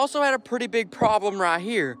that we also had a pretty big problem right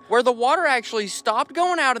here, where the water actually stopped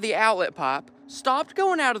going out of the outlet pipe, stopped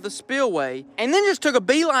going out of the spillway, and then just took a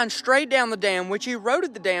beeline straight down the dam, which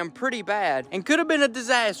eroded the dam pretty bad and could have been a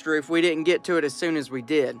disaster if we didn't get to it as soon as we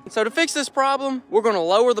did. So to fix this problem, we're going to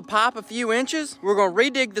lower the pipe a few inches, we're going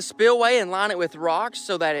to redig the spillway and line it with rocks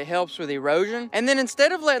so that it helps with erosion, and then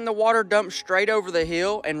instead of letting the water dump straight over the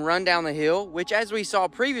hill and run down the hill, which as we saw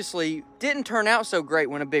previously didn't turn out so great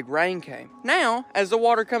when a big rain came. Now, as the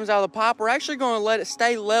water comes out of the pipe, we're actually going to let it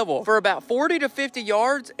stay level for about 40 to 50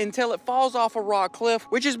 yards until it falls off a rock cliff,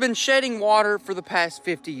 which has been shedding water for the past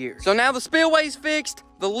 50 years. So now the spillway's fixed,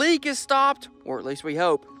 the leak is stopped, or at least we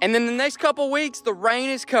hope. And then the next couple weeks, the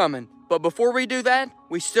rain is coming. But before we do that,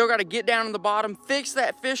 we still got to get down to the bottom, fix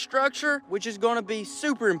that fish structure, which is going to be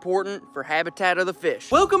super important for habitat of the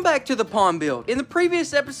fish. Welcome back to the pond build. In the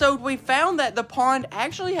previous episode, we found that the pond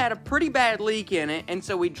actually had a pretty bad leak in it, and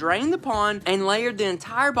so we drained the pond and layered the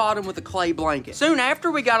entire bottom with a clay blanket. Soon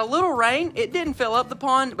after, we got a little rain. It didn't fill up the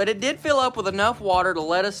pond, but it did fill up with enough water to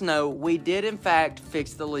let us know we did in fact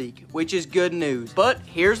fix the leak, which is good news. But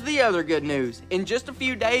here's the other good news. In just a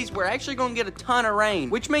few days, we're actually going to get a ton of rain,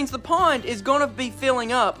 which means the pond is going to be filling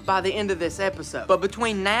up by the end of this episode. But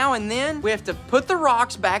between now and then, we have to put the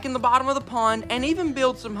rocks back in the bottom of the pond and even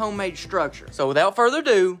build some homemade structure. So without further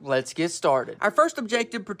ado, let's get started. Our first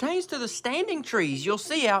objective pertains to the standing trees you'll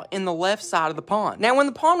see out in the left side of the pond. Now, when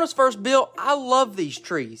the pond was first built, I loved these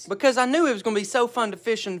trees because I knew it was going to be so fun to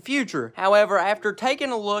fish in the future. However, after taking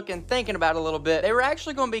a look and thinking about it a little bit, they were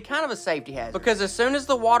actually going to be kind of a safety hazard because as soon as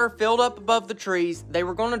the water filled up above the trees, they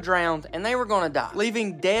were going to drown and they were going to die,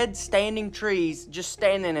 leaving dead standing trees just just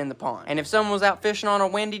standing in the pond. And if someone was out fishing on a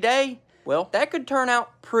windy day, well, that could turn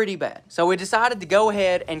out pretty bad. So we decided to go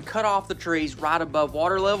ahead and cut off the trees right above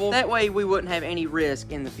water level. That way we wouldn't have any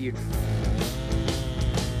risk in the future.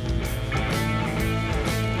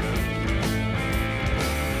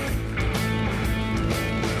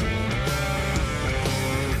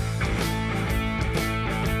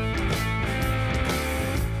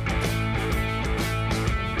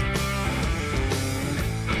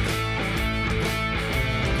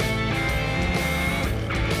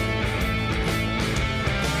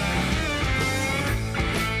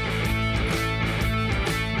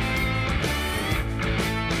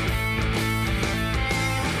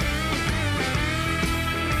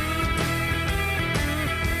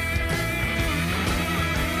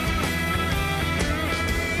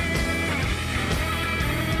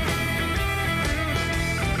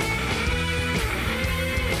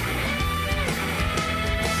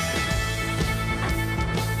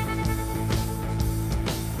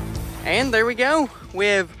 And there we go. We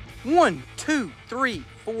have 1, 2, 3,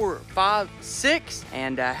 4, 5, 6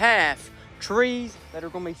 and a half trees that are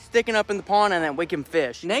gonna be sticking up in the pond and that we can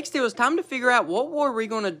fish. Next, it was time to figure out what were we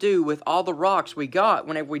gonna do with all the rocks we got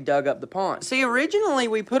whenever we dug up the pond. See, originally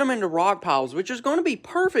we put them into rock piles, which is gonna be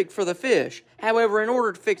perfect for the fish. However, in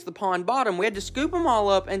order to fix the pond bottom, we had to scoop them all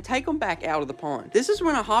up and take them back out of the pond. This is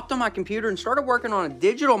when I hopped on my computer and started working on a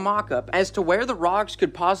digital mock-up as to where the rocks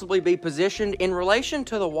could possibly be positioned in relation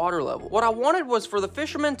to the water level. What I wanted was for the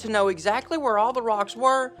fishermen to know exactly where all the rocks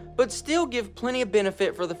were, but still give plenty of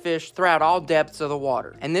benefit for the fish throughout all depths of the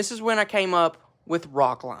water. And this is when I came up with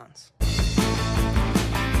rock lines.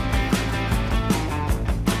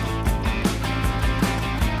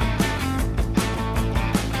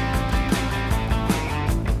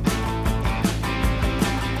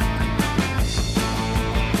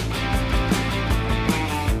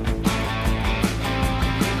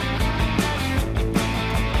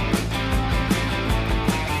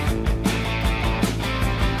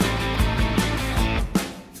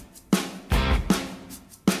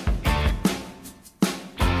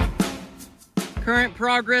 Current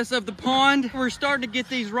progress of the pond. We're starting to get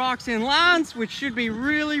these rocks in lines, which should be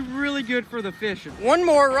really, really good for the fishing. One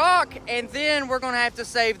more rock, and then we're gonna have to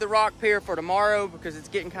save the rock pier for tomorrow because it's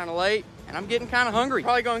getting kind of late, and I'm getting kind of hungry.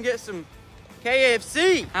 Probably gonna get some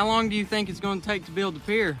KFC. How long do you think it's gonna take to build the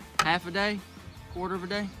pier? Half a day? Quarter of a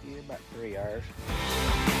day? Yeah, about 3 hours.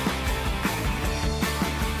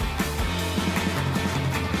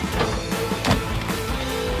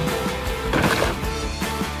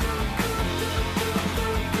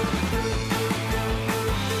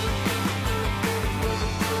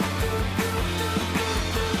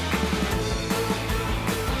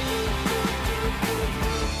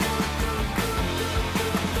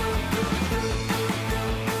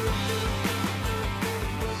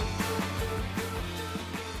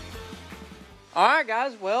 All right,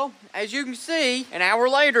 guys, well, as you can see, an hour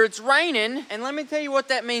later, it's raining, and let me tell you what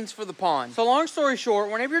that means for the pond. So long story short,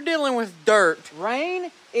 whenever you're dealing with dirt,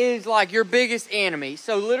 rain is like your biggest enemy.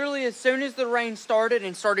 So literally, as soon as the rain started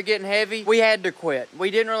and started getting heavy, we had to quit. We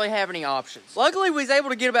didn't really have any options. Luckily, we was able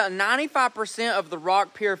to get about 95% of the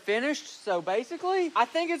rock pier finished. So basically, I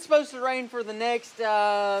think it's supposed to rain for the next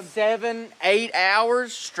 7, 8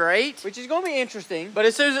 hours straight, which is gonna be interesting. But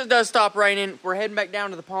as soon as it does stop raining, we're heading back down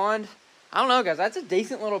to the pond. I don't know, guys, that's a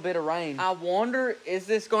decent little bit of rain. I wonder, is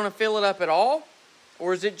this gonna fill it up at all?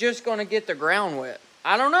 Or is it just gonna get the ground wet?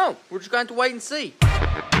 I don't know. We're just going to have to wait and see.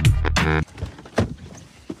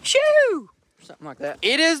 Shoo! Something like that.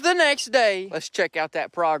 It is the next day. Let's check out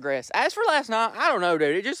that progress. As for last night, I don't know,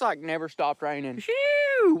 dude. It just like never stopped raining.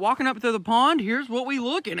 Shoo! Walking up to the pond, here's what we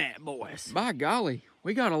looking at, boys. By golly.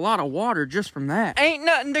 We got a lot of water just from that. Ain't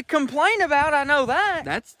nothing to complain about, I know that.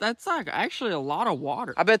 That's like actually a lot of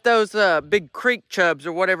water. I bet those big creek chubs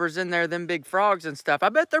or whatever's in there, them big frogs and stuff, I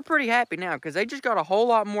bet they're pretty happy now because they just got a whole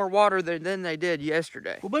lot more water than they did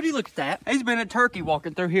yesterday. Well, buddy, look at that. There's been a turkey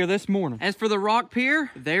walking through here this morning. As for the rock pier,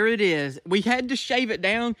 there it is. We had to shave it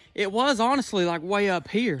down. It was honestly like way up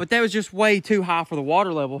here, but that was just way too high for the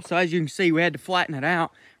water level. So as you can see, we had to flatten it out,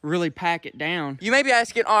 really pack it down. You may be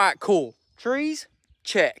asking, all right, cool. Trees?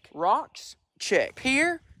 Check. Rocks? Check.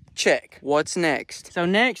 Pier? Check. What's next? So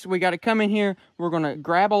next, we got to come in here. We're going to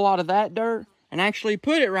grab a lot of that dirt and actually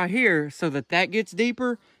put it right here so that that gets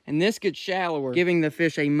deeper and this gets shallower, giving the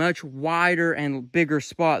fish a much wider and bigger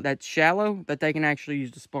spot that's shallow that they can actually use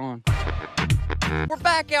to spawn. We're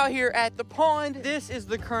back out here at the pond. This is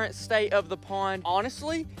the current state of the pond.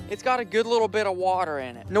 Honestly, it's got a good little bit of water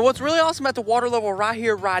in it. Now, what's really awesome about the water level right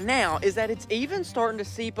here, right now, is that it's even starting to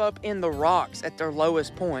seep up in the rocks at their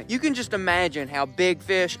lowest point. You can just imagine how big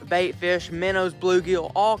fish, bait fish, minnows,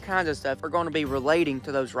 bluegill, all kinds of stuff are going to be relating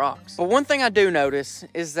to those rocks. But one thing I do notice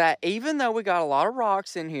is that even though we got a lot of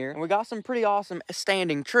rocks in here and we got some pretty awesome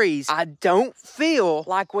standing trees, I don't feel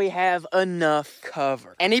like we have enough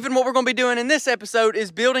cover. And even what we're going to be doing in this episode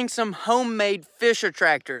is building some homemade fish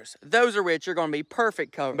attractors. Those are which are going to be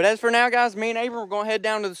perfect cover. But as for now, guys, me and Abram are going to head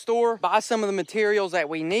down to the store, buy some of the materials that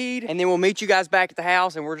we need, and then we'll meet you guys back at the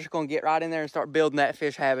house, and we're just going to get right in there and start building that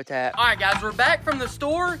fish habitat. All right, guys, we're back from the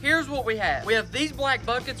store. Here's what we have. We have these black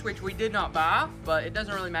buckets, which we did not buy, but it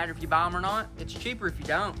doesn't really matter if you buy them or not. It's cheaper if you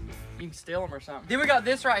don't. You can steal them or something. Then we got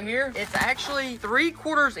this right here. It's actually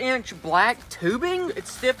 3/4 inch black tubing.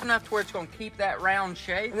 It's stiff enough to where it's gonna keep that round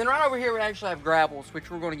shape. And then right over here, we actually have gravels, which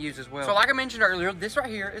we're gonna use as well. So like I mentioned earlier, this right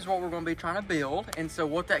here is what we're gonna be trying to build. And so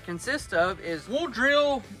what that consists of is we'll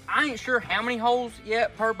drill, I ain't sure how many holes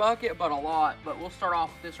yet per bucket, but a lot. But we'll start off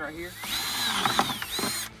with this right here.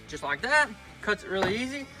 Just like that. Cuts it really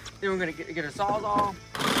easy. Then we're gonna get a sawzall.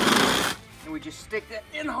 And we just stick that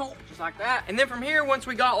in the hole, just like that. And then from here, once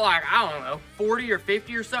we got like, I don't know, 40 or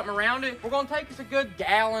 50 or something around it, we're gonna take us a good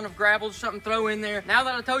gallon of gravel or something, throw in there. Now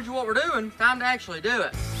that I told you what we're doing, it's time to actually do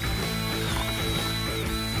it.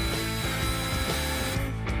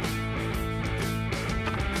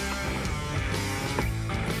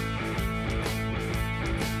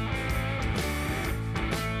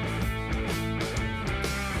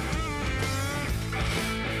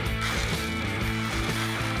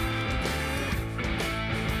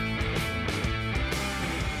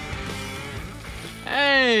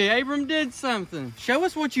 Hey, Abram did something. Show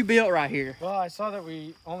us what you built right here. Well, I saw that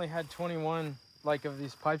we only had 21 like of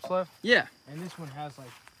these pipes left. Yeah. And this one has like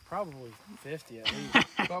probably 50 at least.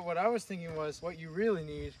 But what I was thinking was what you really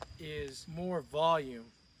need is more volume,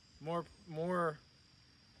 more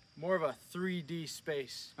of a 3D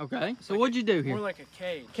space. Okay. So like what'd you do here? More like a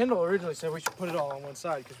cage. Kendall originally said we should put it all on one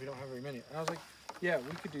side because we don't have very many. And I was like, yeah,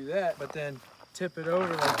 we could do that, but then tip it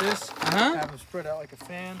over like this, have them spread out like a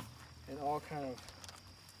fan, and all kind of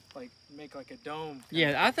like make like a dome.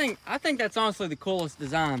 Yeah, I think that's honestly the coolest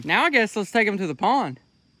design. Now I guess let's take them to the pond.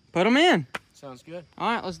 Put them in. Sounds good.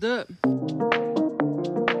 All right, let's do it.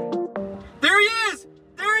 There he is!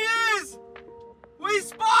 There he is! We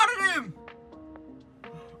spotted him!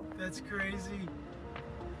 That's crazy.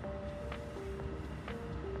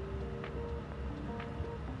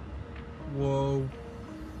 Whoa.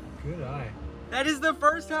 Good eye. That is the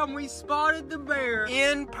first time we spotted the bear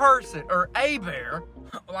in person, or a bear,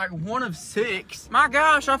 like one of 6. My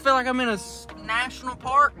gosh, I feel like I'm in a national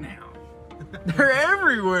park now. They're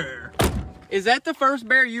everywhere. Is that the first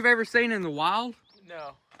bear you've ever seen in the wild?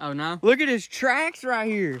 No. Oh, no? Look at his tracks right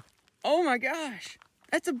here. Oh my gosh.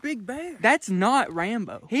 That's a big bear. That's not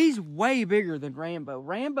Rambo. He's way bigger than Rambo.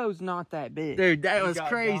 Rambo's not that big. Dude, that was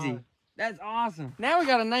crazy. Gone. That's awesome. Now we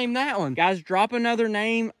gotta name that one. Guys, drop another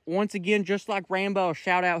name. Once again, just like Rambo, I'll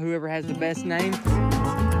shout out whoever has the best name.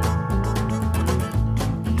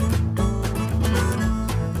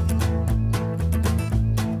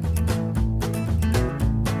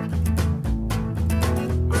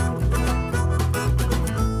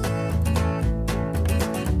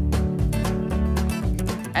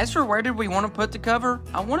 As for where did we want to put the cover,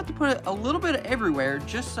 I wanted to put it a little bit everywhere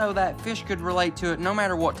just so that fish could relate to it no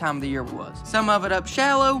matter what time of the year it was. Some of it up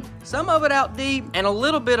shallow, some of it out deep, and a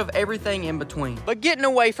little bit of everything in between. But getting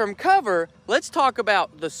away from cover, let's talk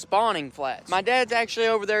about the spawning flats. My dad's actually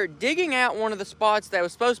over there digging out one of the spots that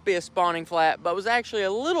was supposed to be a spawning flat, but was actually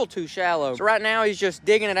a little too shallow. So right now he's just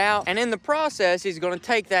digging it out, and in the process, he's gonna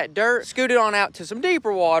take that dirt, scoot it on out to some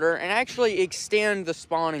deeper water, and actually extend the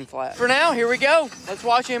spawning flat. For now, here we go. Let's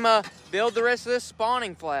watch him build the rest of this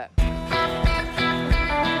spawning flat.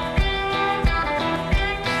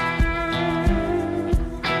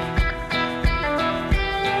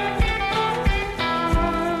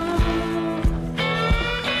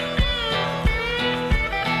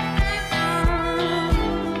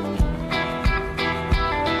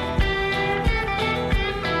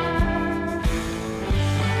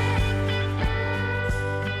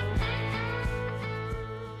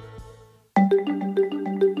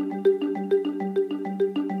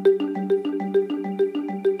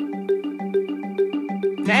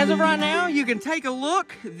 As of right now, you can take a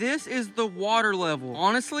look. This is the water level.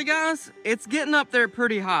 Honestly, guys, it's getting up there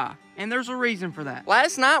pretty high. and there's a reason for that.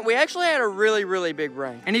 Last night, we actually had a really, really big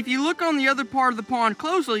rain. And if you look on the other part of the pond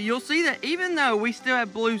closely, you'll see that even though we still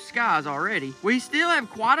have blue skies already, we still have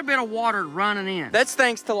quite a bit of water running in. That's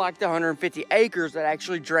thanks to like the 150 acres that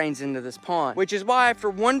actually drains into this pond, which is why after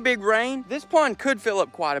one big rain, this pond could fill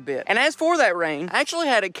up quite a bit. And as for that rain, I actually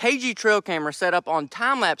had a KG trail camera set up on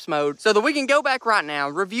time-lapse mode so that we can go back right now,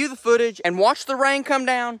 review the footage, and watch the rain come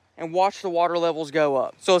down and watch the water levels go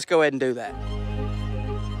up. So let's go ahead and do that.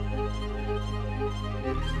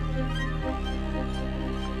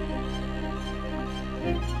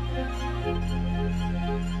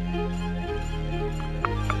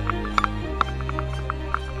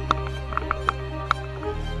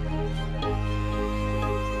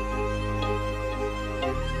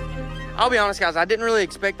 I'll be honest, guys, I didn't really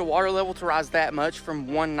expect the water level to rise that much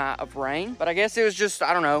from one night of rain, but I guess it was just,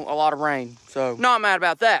 I don't know, a lot of rain. So not mad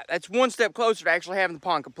about that. That's one step closer to actually having the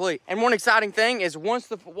pond complete. And one exciting thing is once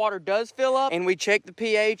the water does fill up and we check the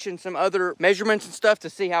pH and some other measurements and stuff to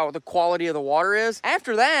see how the quality of the water is,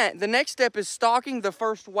 after that, the next step is stocking the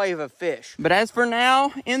first wave of fish. But as for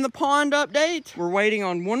now, in the pond update, we're waiting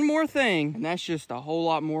on one more thing, and that's just a whole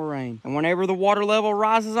lot more rain. And whenever the water level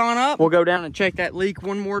rises on up, we'll go down and check that leak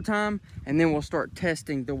one more time, and then we'll start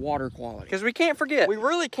testing the water quality. Because we can't forget, we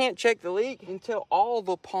really can't check the leak until all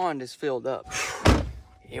the pond is filled up.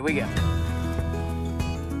 Here we go.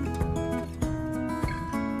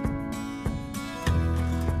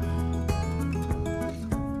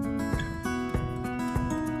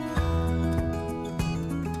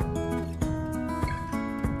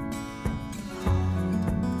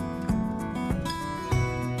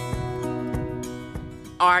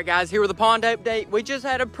 All right, guys, here with the pond update. We just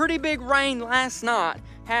had a pretty big rain last night.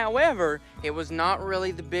 However, it was not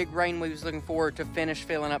really the big rain we was looking for to finish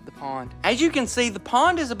filling up the pond. As you can see, the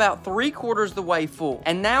pond is about 3/4 the way full.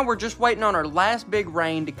 And now we're just waiting on our last big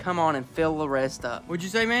rain to come on and fill the rest up. What'd you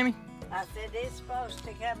say, Mammy? I said it's supposed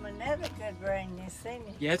to come another good rain this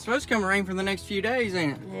evening. Yeah, it's supposed to come rain for the next few days,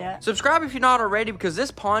 ain't it? Yeah. Subscribe if you're not already, because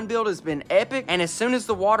this pond build has been epic. And as soon as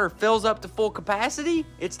the water fills up to full capacity,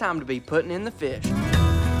 it's time to be putting in the fish.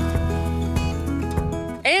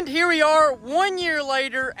 And here we are 1 year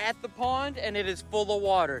later at the pond, and it is full of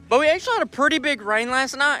water. But we actually had a pretty big rain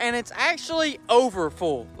last night, and it's actually over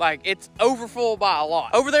full. Like, it's over full by a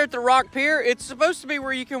lot. Over there at the rock pier, it's supposed to be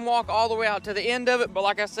where you can walk all the way out to the end of it, but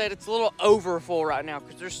like I said, it's a little over full right now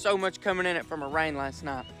because there's so much coming in it from a rain last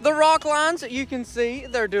night. The rock lines, you can see,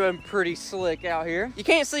 they're doing pretty slick out here. You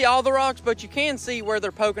can't see all the rocks, but you can see where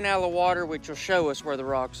they're poking out of the water, which will show us where the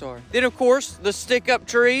rocks are. Then, of course, the stick-up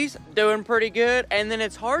trees, doing pretty good, and then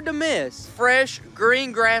it's hard to miss fresh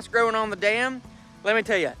green grass growing on the dam. Let me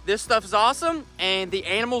tell you, this stuff is awesome, and the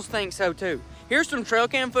animals think so too. Here's some trail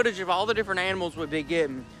cam footage of all the different animals we've been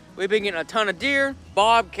getting. We've been getting a ton of deer,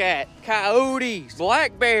 bobcat, coyotes,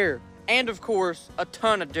 black bear, and of course, a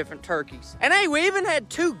ton of different turkeys. And hey, we even had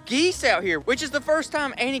 2 geese out here, which is the first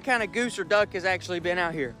time any kind of goose or duck has actually been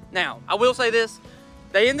out here. Now, I will say this,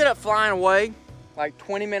 they ended up flying away like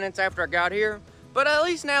 20 minutes after I got here. But at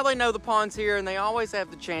least now they know the pond's here and they always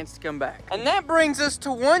have the chance to come back. And that brings us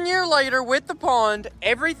to 1 year later with the pond.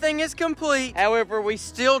 Everything is complete. However, we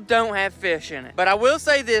still don't have fish in it. But I will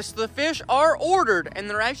say this, the fish are ordered and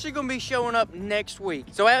they're actually gonna be showing up next week.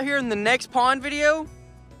 So out here in the next pond video,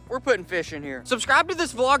 we're putting fish in here. Subscribe to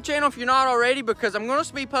this vlog channel if you're not already, because I'm gonna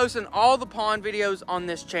be posting all the pond videos on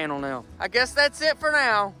this channel now. I guess that's it for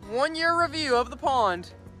now. 1 year review of the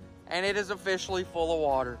pond. And it is officially full of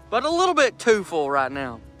water, but a little bit too full right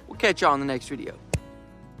now. We'll catch y'all in the next video.